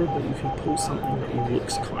Cobra, but you can pull something that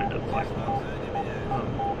looks kind of like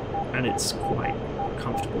one, and it's quite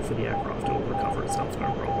comfortable for the aircraft. It will recover itself,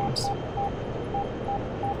 no problems.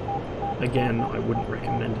 Again, I wouldn't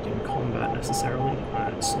recommend it in combat necessarily.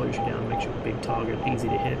 It slows you down, makes you a big target, easy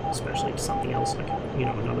to hit, especially to something else like, you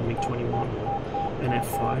know, another MiG-21 or an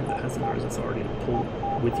F5 that has the nose authority to pull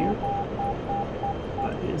with you.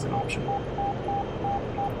 But it is an option.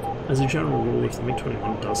 As a general rule, if the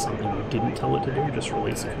MiG-21 does something you didn't tell it to do, just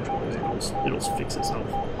release the controls and it'll fix itself.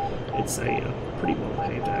 It's a pretty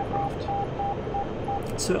well-behaved aircraft.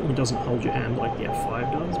 It certainly doesn't hold your hand like the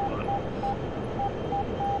F5 does, but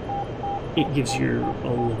it gives you a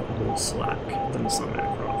lot more slack than some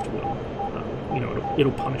aircraft will. You know,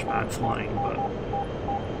 it'll punish bad flying, but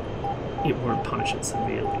it won't punish it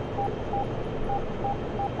severely.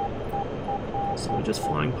 So we're just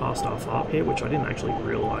flying past our FARP here, which I didn't actually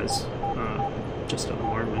realise just at the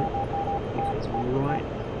moment, because right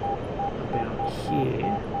about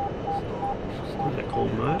here, what they're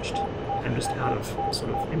called, merged, and just out of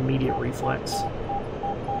sort of immediate reflex,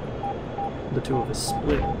 the two of us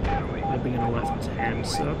split, moving in a left-hand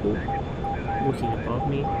circle, looking above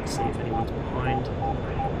me to see if anyone's behind.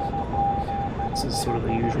 This is sort of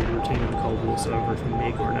the usual routine in the Cold War server. If a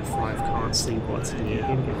MiG or an F5 can't see what's near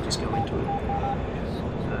him, he'll just go into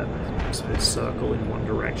a sort of circle in one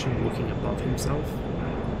direction, looking above himself,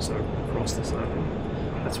 so across the circle.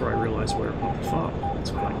 That's where I realised we're above the FARP.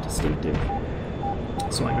 It's quite distinctive.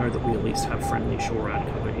 So I know that we at least have friendly shore-out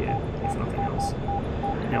cover here, if nothing else.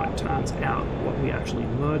 Now it turns out what we actually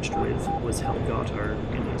merged with was Helgato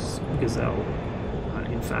in his Gazelle.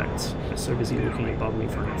 In fact, I was so busy looking above me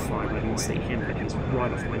for an F5 I didn't see him, but he's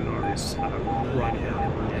right off my nose, right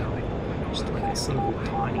about now. Just like a single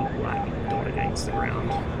tiny black dot against the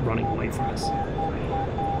ground, running away from us.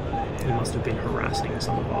 He must have been harassing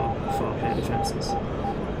some of our FARP air defences.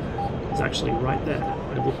 He's actually right there.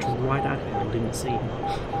 I looked right at him and didn't see him.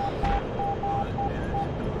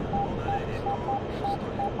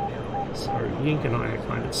 So Yink and I are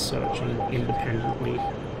kind of searching independently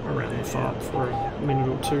around the FARP for a minute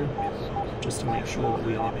or two, just to make sure that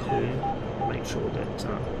we are clear, make sure that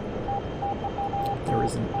there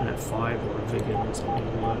isn't an F5 or a Vigan or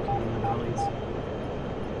something lurking in the valleys.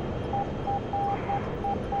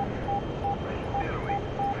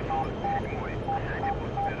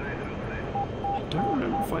 I don't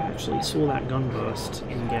remember if I actually saw that gun burst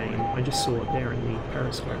in game. I just saw it there in the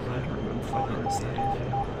periscope, but I don't remember if I noticed that in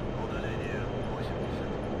game.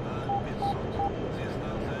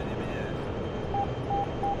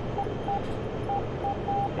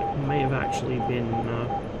 May have actually been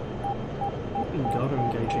gutter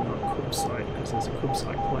engaging our Kub site, because there's a Kub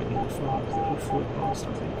site quite near the FARP that he flew past,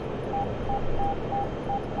 I think.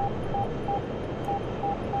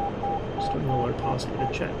 Just doing a low pass here to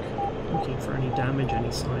check, looking for any damage,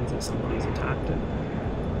 any signs that somebody's attacked it.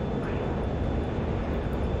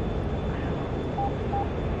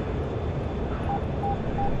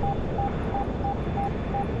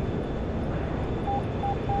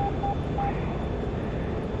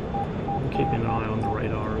 Keeping an eye on the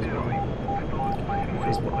radar as well,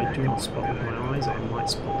 because what I do not spot with my eyes, I might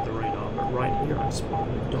spot the radar, but right here I've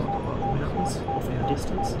spotted a dot above the mountains, off in the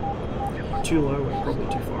distance. Too low, we're probably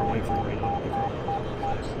too far away from the radar to pick up.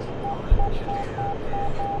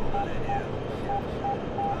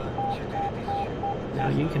 Now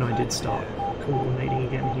Yink and I did start coordinating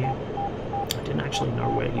again here. I didn't actually know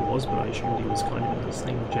where he was, but I assumed he was kind of in the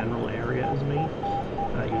same general area as me.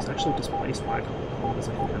 He was actually displaced by a couple of kilometers.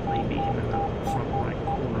 I think that may be him in the front right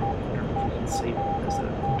corner. I don't know if you can see, but there's a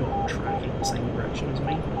dot tracking the same direction as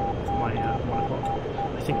me for my 1 o'clock.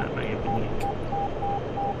 I think that may have been Yink.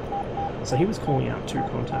 So he was calling out 2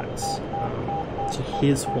 contacts to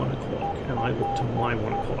his 1 o'clock, and I looked to my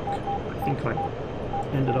 1 o'clock. I think I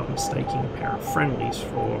ended up mistaking a pair of friendlies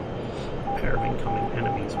for a pair of incoming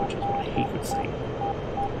enemies, which is what he could see.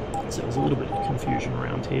 So there was a little bit of confusion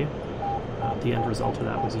around here. The end result of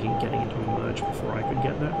that was Yink getting into a merge before I could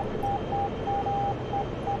get there.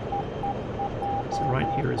 So right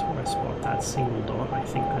here is where I spot that single dot. I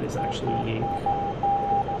think that is actually Yink.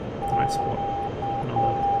 And I spot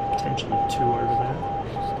another potentially 2 over there.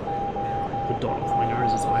 The dot off my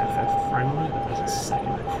nose is IFF friendly, but there's a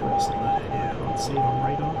second crossing and I can't see it on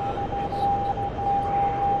radar.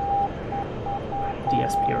 The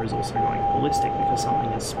SPO is also going ballistic because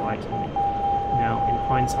something is spiking me. Now, in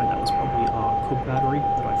hindsight, that was probably our Kub battery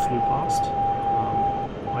that I flew past.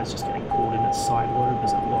 I was just getting caught in its side lobe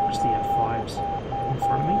as it locked the F5s in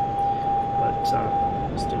front of me. But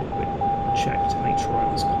just did a quick check to make sure I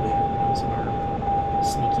was clear. There was no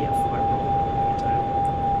sneaky F5 roll on my tail.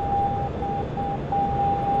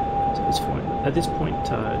 So at this point,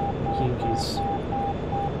 Yink is,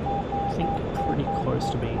 I think, pretty close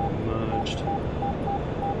to being merged.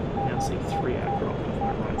 Now see 3 aircraft off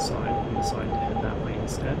my right side and decide to head that way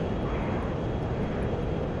instead.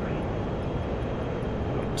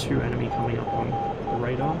 Got 2 enemy coming up on the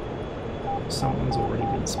radar. Someone's already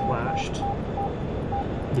been splashed.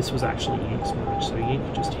 This was actually Yink's merge, so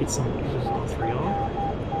Yink just hit somebody with an R3R.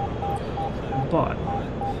 But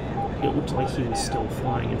it looked like he was still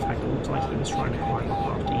flying. In fact, it looked like he was trying to climb up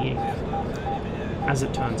after Yink. As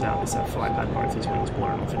it turns out, this F5 had both his wings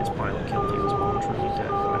blown off and his pilot killed. He was well and truly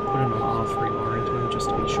dead. I put an R3R into him just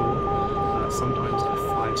to be sure. Sometimes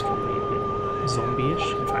F5s can be a bit zombie-ish.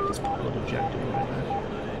 In fact, his pilot ejected right there.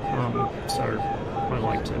 So I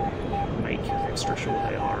like to make extra sure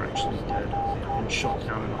they are actually dead and shot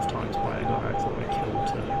down enough times by a guy I thought I killed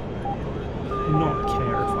to not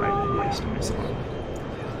care if I waste a missile.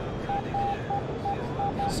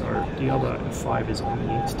 So the other F5 is on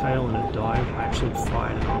Yink's tail in a dive. I actually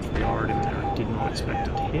fired an R3R at him there and did not expect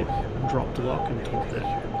it to hit. Dropped lock and thought that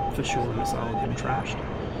for sure the missile had been trashed.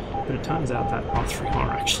 But it turns out that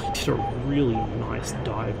R3R actually did a really nice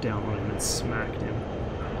dive down on him and smacked him.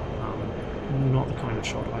 Not the kind of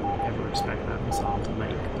shot I would ever expect that missile to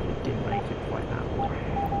make, but it did make it quite happily.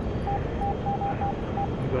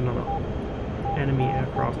 We've got another enemy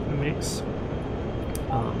aircraft in the mix.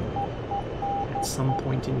 At some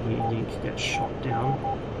point in here, Yink gets shot down.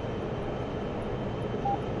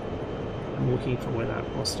 I'm looking for where that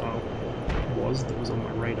hostile was that was on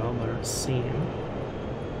my radar, but I don't see him.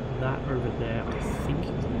 That over there, I think,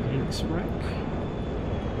 is Yink's wreck.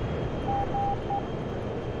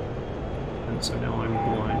 And so now I'm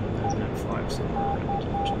blind and there's an F5 somewhere around,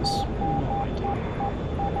 which is not ideal.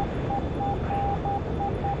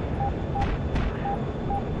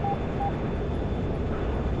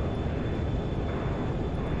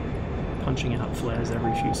 punching out flares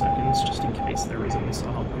every few seconds just in case there is a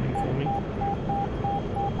missile coming for me.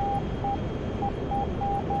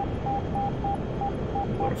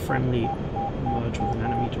 We've got a friendly merge with an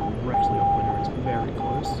enemy directly up window, is very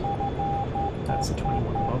close. That's the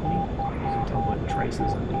 21 above me. You can tell by the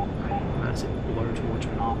traces and the massive blowtorch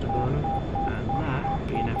and afterburner. And that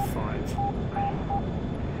be an F5.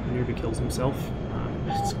 Maneuver kills himself.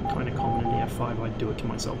 It's kind of common in the F5, I'd do it to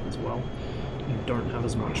myself as well. You don't have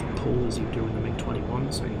as much pull as you do in the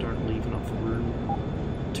MiG-21, so you don't leave enough room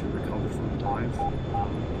to recover from a dive.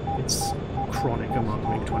 It's chronic among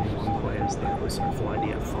MiG-21 players that also fly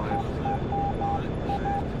the F5.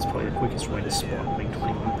 It's probably the quickest way to spot a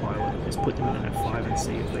MiG-21 pilot, is put them in an F5 and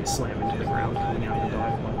see if they slam into the ground coming out of the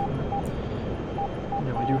dive like that.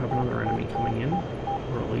 Now I do have another enemy coming in,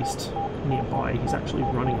 or at least nearby. He's actually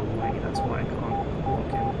running away, that's why I can't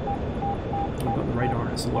block him. I've got the radar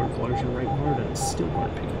in its low closure rate mode and it still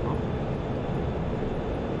won't pick him up.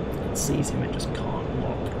 It sees him, it just can't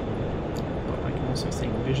lock. But I can also see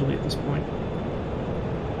him visually at this point.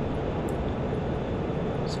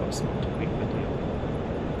 So it's not too big of a deal.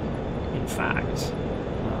 In fact,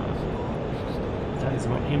 that is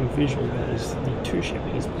not him visual, that is the two-ship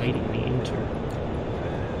he's baiting me into.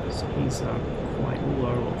 So he's quite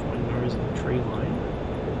low off my nose in the tree line.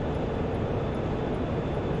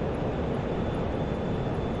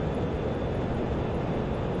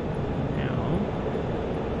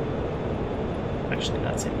 Actually,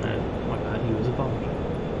 that's him there. My bad, he was above me.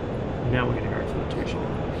 Now we're going to go for the two-ship.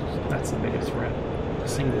 That's the bigger threat. The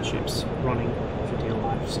single ship's running for dear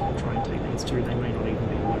life, so I'll try and take these two. They may not even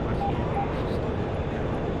be where I'm here.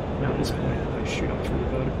 Now at this point, I shoot up through the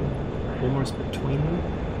vertical, almost between them.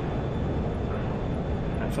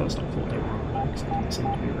 At first I thought they were on my because they didn't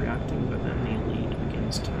seem to be reacting, but then the lead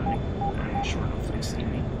begins turning, and sure enough, they see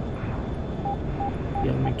me. The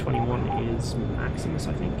other MiG-21 is Maximus,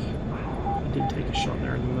 I think. Did take a shot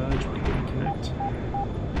there in the merge, but it didn't connect.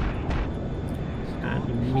 And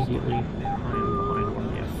immediately I am behind one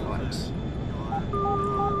of the F5s.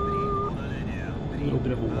 A little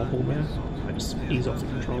bit of a wobble there. I just ease off the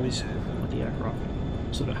controls, let the aircraft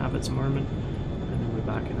sort of have its moment, and then we're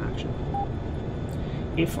back in action.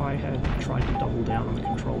 If I had tried to double down on the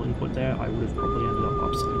control input there, I would have probably ended up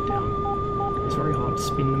upside down. It's very hard to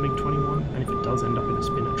spin the MiG-21, and if it does end up in a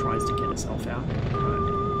spin, it tries to get itself out.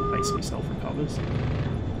 Basically self-recovers,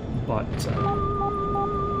 but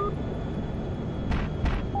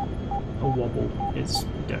a wobble is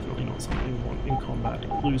definitely not something you want in combat.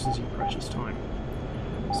 It loses you precious time.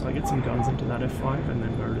 So I get some guns into that F5 and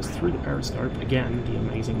then notice through the periscope, again the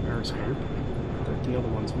amazing periscope, that the other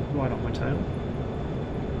one's right on my tail.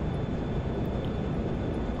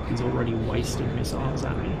 He's already wasted missiles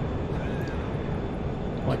at me.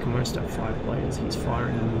 Like most F5 players, he's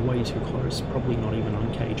firing them way too close, probably not even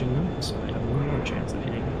uncaging them, so I have no chance of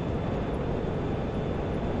hitting him.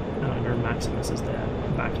 And I know Maximus is there,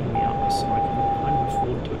 backing me up, so I can kind of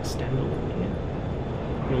afford to extend a little bit,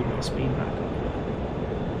 build my speed back up.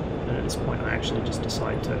 And at this point I actually just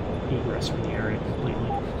decide to egress from the area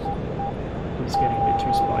completely. It's getting a bit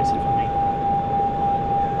too spicy for me.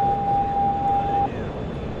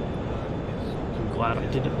 I'm glad I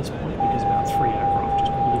did at this point, because about 3 aircraft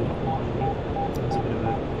just blew up behind me. There was a bit of a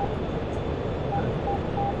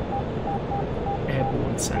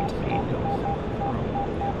airborne centipede going on.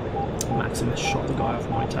 Maximus shot the guy off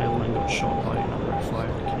my tail and then got shot by another F5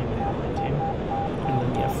 that came in behind him. And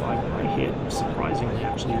then the F5 that I hit, surprisingly,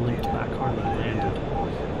 actually limped back home and landed.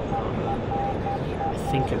 I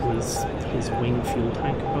think it was his wing fuel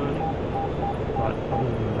tank burning, but other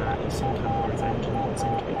than that, he seemed to have both engines and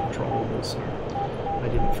seemed to be controllable, so I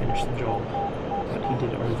didn't finish the job. But he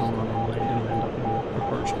did overrun on landing and end up in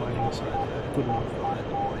approach fighting, so good enough.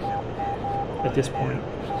 At this point,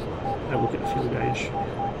 I look at the fuel gauge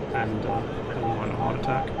and have a minor heart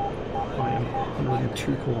attack. I am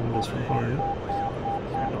 102 kilometers from home,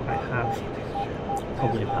 and I have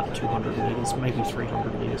probably about 200 litres, maybe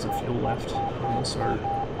 300 litres of fuel left. I'm also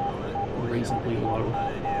reasonably low.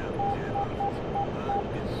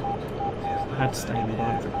 I had to stay in the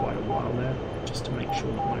burn for quite a while there, just to make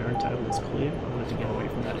sure that my own tail was clear. I wanted to get away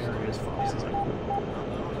from that area as fast as I could.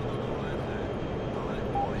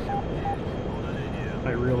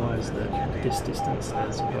 I realised that at this distance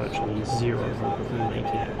there's virtually zero hope of me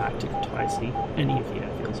making it back to Kutaisi, any of the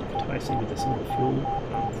airfields of Kutaisi with a single fuel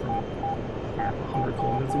from 100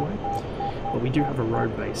 kilometers away. But we do have a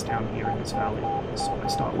road base down here in this valley, so I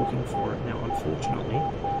start looking for it. Now unfortunately,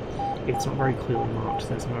 it's not very clearly marked.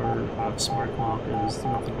 There's no smoke markers,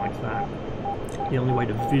 nothing like that. The only way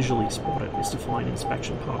to visually spot it is to fly an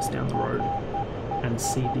inspection pass down the road. and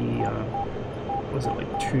see the, was it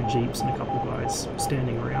like 2 jeeps and a couple guys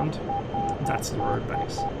standing around. That's the road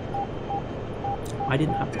base. I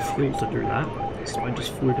didn't have the fuel to do that, so I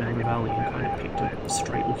just flew down the valley and kind of picked a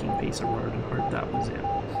straight looking piece of road and hoped that was it.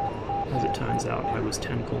 As it turns out, I was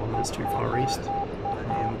 10 kilometers too far east.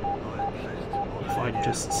 If I'd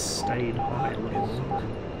just stayed high a little more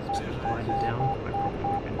and sort of glided down, I probably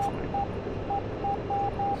would have been fine.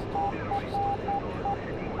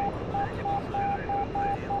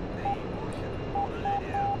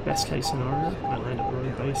 Best case scenario, I land at the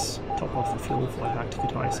road base, top off the fuel, fly back to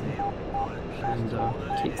Kutaisi, and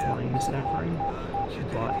keep flying this airframe.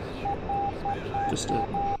 But just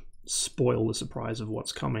to spoil the surprise of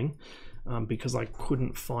what's coming, because I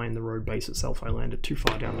couldn't find the road base itself, I landed too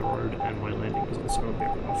far down the road and my landing was also a bit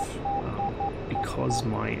rough. Because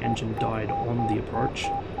my engine died on the approach,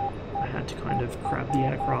 I had to kind of crab the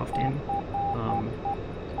aircraft in.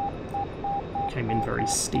 It came in very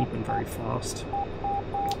steep and very fast.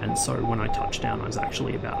 And so when I touched down, I was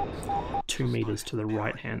actually about 2 meters to the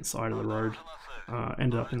right-hand side of the road.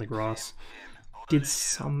 Ended up in the grass. Did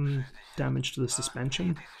some damage to the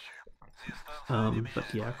suspension, but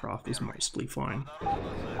the aircraft was mostly fine.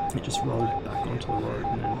 It just rolled back onto the road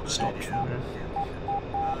and then stopped from there.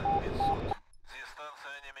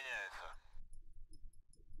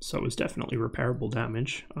 So it was definitely repairable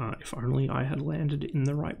damage, if only I had landed in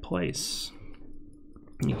the right place.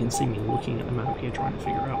 You can see me looking at the map here trying to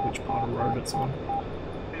figure out which part of the road it's on.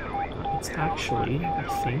 It's actually, I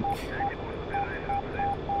think,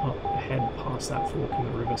 up ahead past that fork in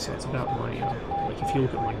the river, so it's about my, like if you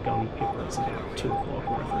look at my gun pipper, it's about 2 o'clock,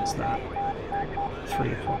 whatever it's that.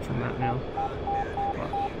 3 o'clock from that now.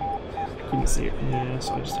 But I couldn't see it from the air,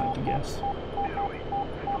 so I just had to guess.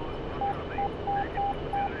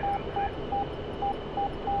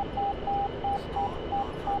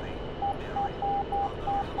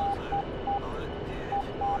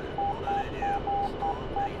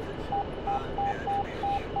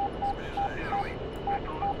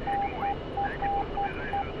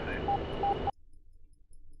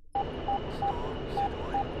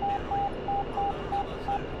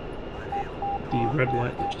 The red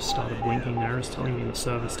light that just started blinking there is telling me the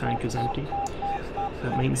service tank is empty.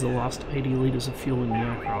 That means the last 80 litres of fuel in the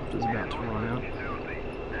aircraft is about to run out.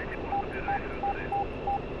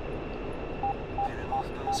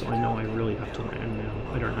 So I know I really have to land now.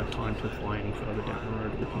 I don't have time to fly any further down the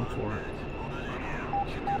road looking for it.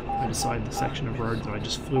 I decided the section of road that I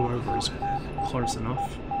just flew over is close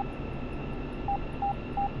enough.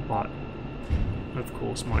 But, of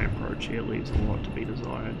course, my approach here leaves a lot to be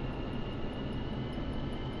desired.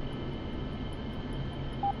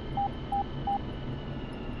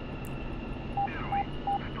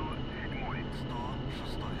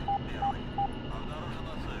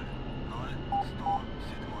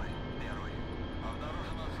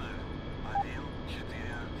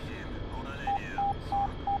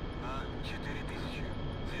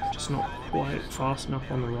 Just not quite fast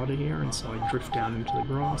enough on the rudder here, and so I drift down into the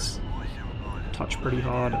grass, touch pretty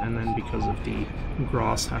hard, and then because of the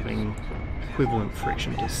grass having equivalent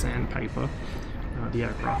friction to sandpaper, the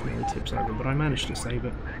aircraft nearly tips over, but I managed to save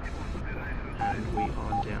it, and we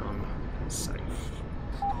are down safe.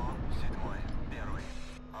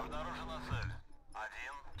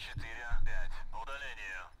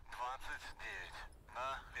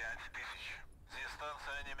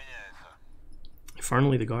 If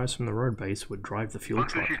only the guys from the road base would drive the fuel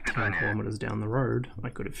truck 10 kilometers down the road, I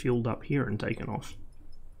could have fueled up here and taken off.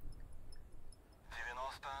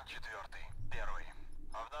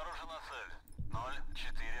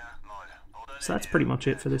 So that's pretty much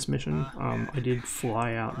it for this mission. I did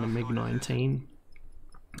fly out in the MiG-19.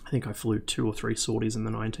 I think I flew 2 or 3 sorties in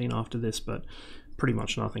the 19 after this, but pretty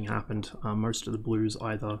much nothing happened. Most of the blues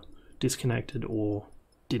either disconnected or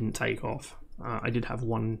didn't take off. I did have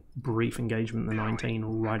one brief engagement in the 19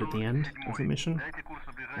 right at the end of the mission,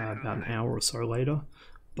 about an hour or so later,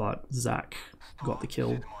 but Zach got the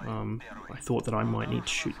kill. I thought that I might need to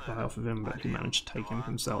shoot the guy off of him, but he managed to take him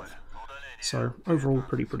himself. So overall,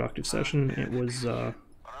 pretty productive session. It was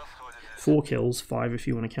 4 kills, 5 if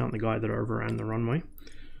you want to count the guy that overran the runway.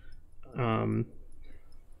 1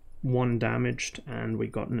 damaged, and we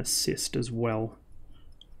got an assist as well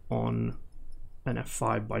on an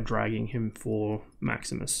F5 by dragging him for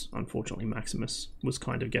Maximus. Unfortunately, Maximus was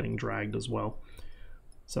kind of getting dragged as well.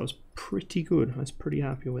 So it was pretty good. I was pretty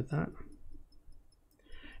happy with that.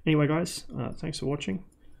 Anyway, guys, thanks for watching,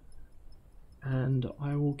 and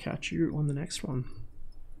I will catch you on the next one.